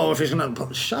his elbow if he's going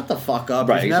to... Shut the fuck up.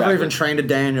 Right, You've never even trained a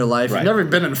day in your life. You've never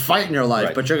been in a fight in your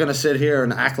life, but you're going to sit here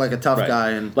and act like a tough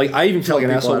guy. And like, I even feel like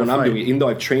an asshole when I'm doing it, even though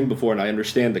I've trained before and I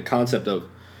understand the concept of,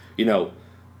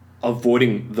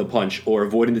 avoiding the punch or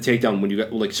avoiding the takedown when you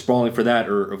got like sprawling for that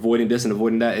or avoiding this and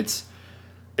avoiding that. It's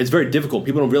very difficult.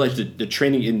 People don't realize the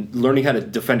training in learning how to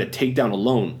defend a takedown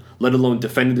alone, let alone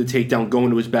defending the takedown,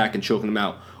 going to his back and choking him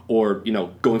out, or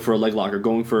going for a leg lock or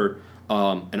going for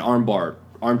an arm bar,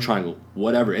 arm triangle,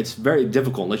 whatever. It's very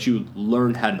difficult unless you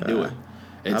learn how to do it.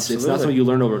 It's not something you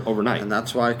learn overnight. And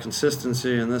that's why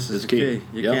consistency and this is key.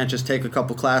 You can't just take a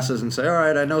couple classes and say, all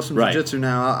right, I know some jiu-jitsu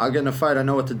now. I'll get in a fight. I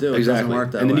know what to do. Exactly. It doesn't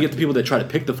work that way. And then you get the people that try to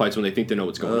pick the fights when they think they know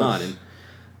what's going on. And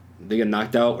they get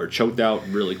knocked out or choked out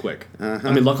really quick.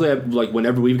 I mean, luckily,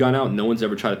 whenever we've gone out, no one's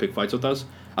ever tried to pick fights with us.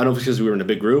 I don't know if it's because we were in a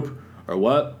big group or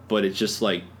what, but it's just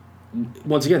like,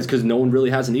 once again, it's because no one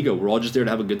really has an ego. We're all just there to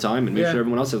have a good time and make sure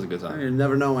everyone else has a good time. You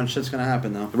never know when shit's going to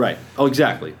happen, though. Right. Oh,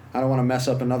 exactly. I don't want to mess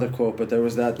up another quote, but there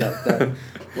was that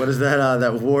what is that?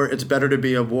 That war. It's better to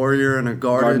be a warrior in a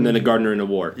garden than a gardener in a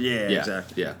war. Yeah,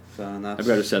 exactly. Yeah. So I've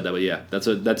never said that, but yeah, that's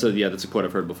a quote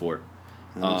I've heard before.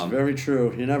 It's very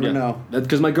true. You never know.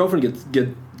 Because my girlfriend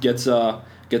gets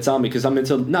on me because I'm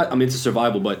into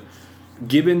survival, but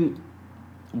given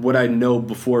what I know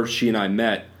before she and I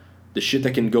met, the shit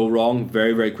that can go wrong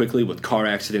very, very quickly with car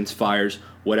accidents, fires,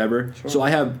 whatever. Sure. So I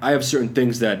have certain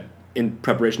things that in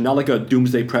preparation, not like a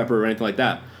doomsday prepper or anything like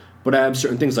that, but I have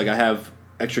certain things like I have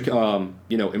extra,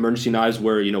 emergency knives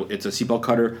where it's a seatbelt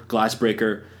cutter, glass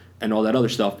breaker, and all that other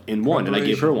stuff in one, and I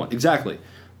gave her one exactly.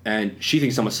 And she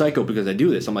thinks I'm a psycho because I do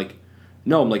this. I'm like,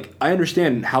 no, I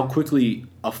understand how quickly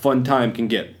a fun time can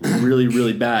get really,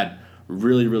 really bad,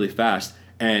 really, really fast.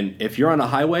 And if you're on a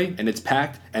highway and it's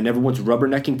packed and everyone's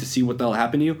rubbernecking to see what the hell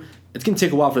happened to you, it's going to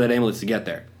take a while for that ambulance to get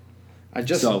there.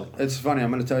 It's funny.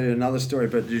 I'm going to tell you another story,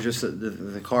 but you just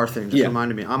the car thing just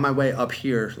reminded me. On my way up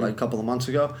here, like a couple of months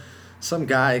ago, some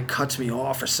guy cuts me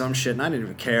off or some shit, and I didn't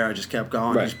even care. I just kept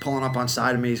going. He's pulling up on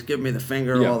side of me. He's giving me the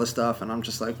finger, all this stuff, and I'm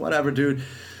just like, whatever, dude.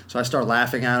 So I start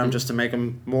laughing at him just to make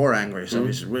him more angry. So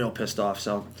he's real pissed off.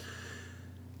 So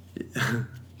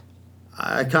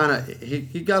I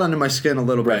he got under my skin a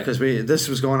little bit because this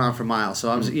was going on for miles. So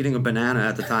I was eating a banana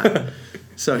at the time.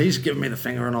 So he's giving me the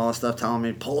finger and all this stuff, telling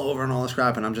me pull over and all this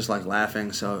crap, and I'm just like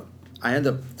laughing. So I end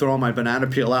up throwing my banana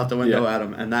peel out the window at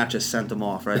him, and that just sent him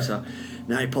off, right? So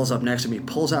now he pulls up next to me,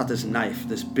 pulls out this knife,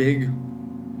 this big,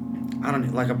 I don't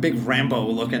know, like a big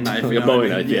Rambo-looking knife. Like a Bowie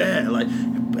knife,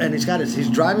 and he's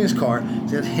driving his car,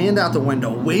 he's got his hand out the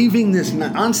window, waving this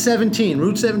knife, on 17,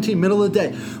 Route 17, middle of the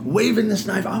day, waving this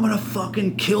knife, I'm going to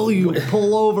fucking kill you,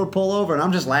 pull over, and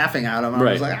I'm just laughing at him, and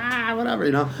I was like,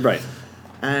 whatever, Right.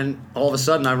 And all of a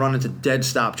sudden, I run into dead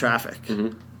stop traffic.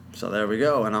 So there we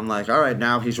go, and I'm like, all right,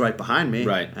 now he's right behind me,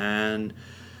 and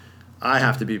I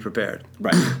have to be prepared.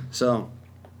 Right. So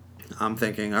I'm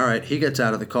thinking, all right, he gets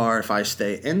out of the car. If I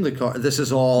stay in the car, this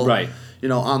is all,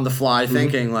 on the fly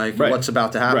thinking, like, what's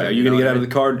about to happen. Right. Are you going to get out of the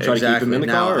car to try to keep him in the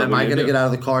car? Am I going to get out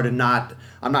of the car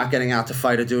I'm not getting out to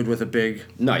fight a dude with a big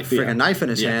knife in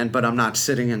his hand, but I'm not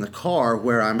sitting in the car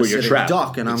where I'm sitting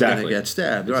duck and I'm going to get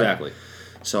stabbed. Exactly. Right.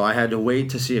 So I had to wait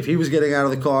to see if he was getting out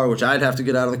of the car, which I'd have to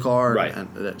get out of the car. Right.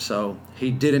 And so he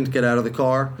didn't get out of the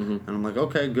car. And I'm like,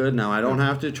 okay, good. Now I don't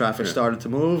have to. Traffic started to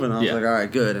move, and I was like, all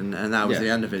right, good. And that was the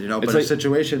end of it, But it's the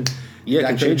situation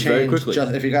can change very quickly.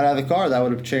 If he got out of the car, that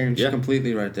would have changed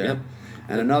completely right there.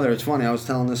 And it's funny, I was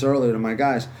telling this earlier to my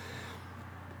guys.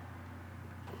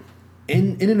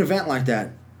 In an event like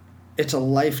that, it's a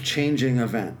life-changing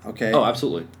event, okay? Oh,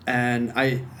 absolutely. And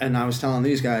I was telling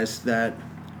these guys that,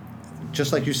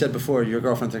 just like you said before, your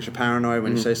girlfriend thinks you're paranoid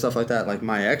when you say stuff like that. Like,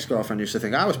 my ex-girlfriend used to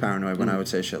think I was paranoid when I would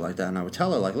say shit like that. And I would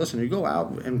tell her, like, listen, you go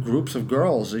out in groups of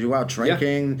girls. You out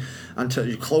drinking until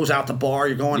you close out the bar.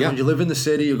 You're going home. You live in the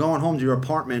city. You're going home to your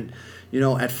apartment.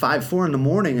 at 5, 4 in the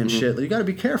morning and shit. You got to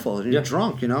be careful. And you're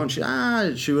drunk,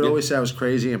 And she would always say I was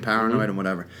crazy and paranoid and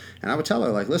whatever. And I would tell her,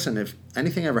 like, listen, if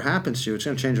anything ever happens to you, it's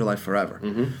going to change your life forever.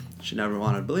 She never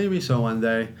wanted to believe me. So one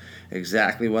day,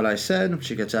 exactly what I said.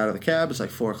 She gets out of the cab. It's like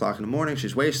 4 o'clock in the morning.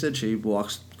 She's wasted. She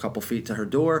walks a couple feet to her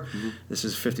door. This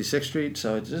is 56th Street,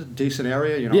 so it's a decent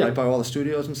area, right by all the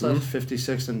studios and stuff.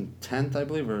 56th and 10th, I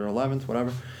believe, or 11th,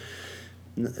 whatever.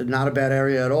 Not a bad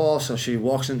area at all. So she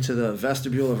walks into the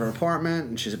vestibule of her apartment,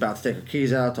 and she's about to take her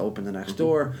keys out to open the next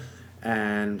door.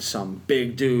 And some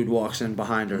big dude walks in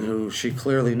behind her who she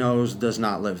clearly knows does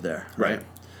not live there. Right.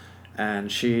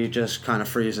 And she just kind of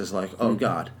freezes like, oh,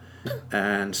 God.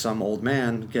 And some old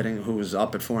man who was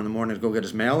up at 4 in the morning to go get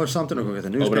his mail or something, or go get the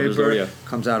newspaper,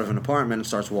 comes out of an apartment and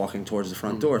starts walking towards the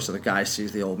front door. So the guy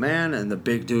sees the old man, and the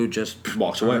big dude just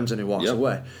walks away. And he walks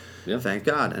away. Yep. Thank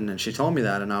God. And then she told me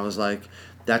that, and I was like,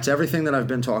 that's everything that I've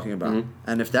been talking about.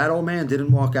 And if that old man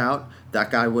didn't walk out, that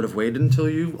guy would have waited until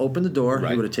you opened the door.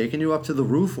 He would have taken you up to the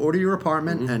roof or to your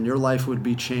apartment, and your life would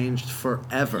be changed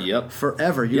forever.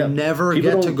 Forever. You never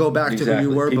get to go back to who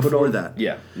you were before that.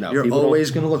 No. You're always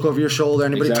going to look over your shoulder.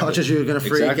 Anybody touches you, you're going to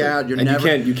freak out.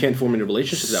 You can't form any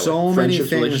relationships that way. So many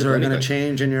things are going to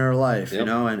change in your life,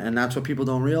 and that's what people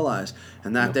don't realize.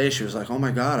 And that day she was like, oh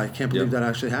my God, I can't believe that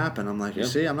actually happened. I'm like, you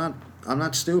see, I'm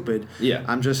not stupid.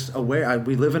 I'm just aware.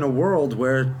 We live in a world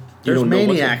where there's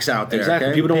maniacs out there. Exactly.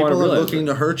 Okay? People don't want to realize are looking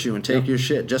to hurt you and take your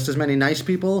shit. Just as many nice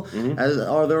people as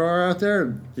there are out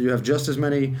there, you have just as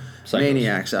many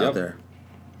maniacs out there.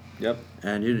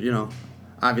 And you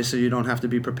obviously you don't have to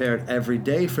be prepared every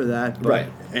day for that. But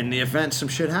in the event some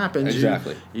shit happens,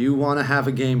 you want to have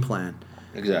a game plan.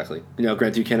 Exactly.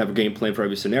 Granted, you can't have a game plan for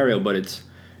every scenario, but it's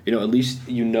at least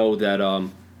that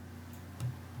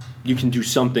you can do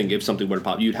something if something were to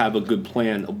pop. You'd have a good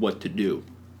plan of what to do.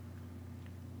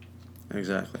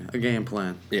 Exactly. A game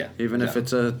plan. Yeah. Even if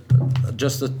it's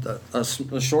just a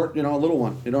short, a little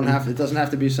one. You don't have. It doesn't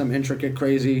have to be some intricate,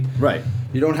 crazy. Right.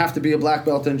 You don't have to be a black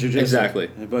belt in jiu-jitsu. Exactly.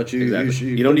 But you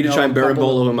don't need to try and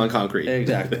berimbolo him on concrete.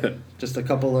 Exactly. Just a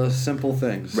couple of simple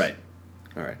things. Right.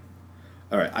 All right.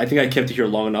 I think I kept it here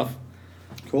long enough.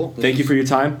 Cool. Thank you for your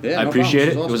time. Yeah, I appreciate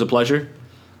it. Awesome. It was a pleasure.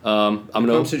 When it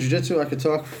comes to jiu-jitsu, I could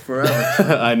talk forever.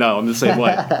 I know. I'm the same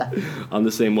way. I'm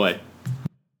the same way.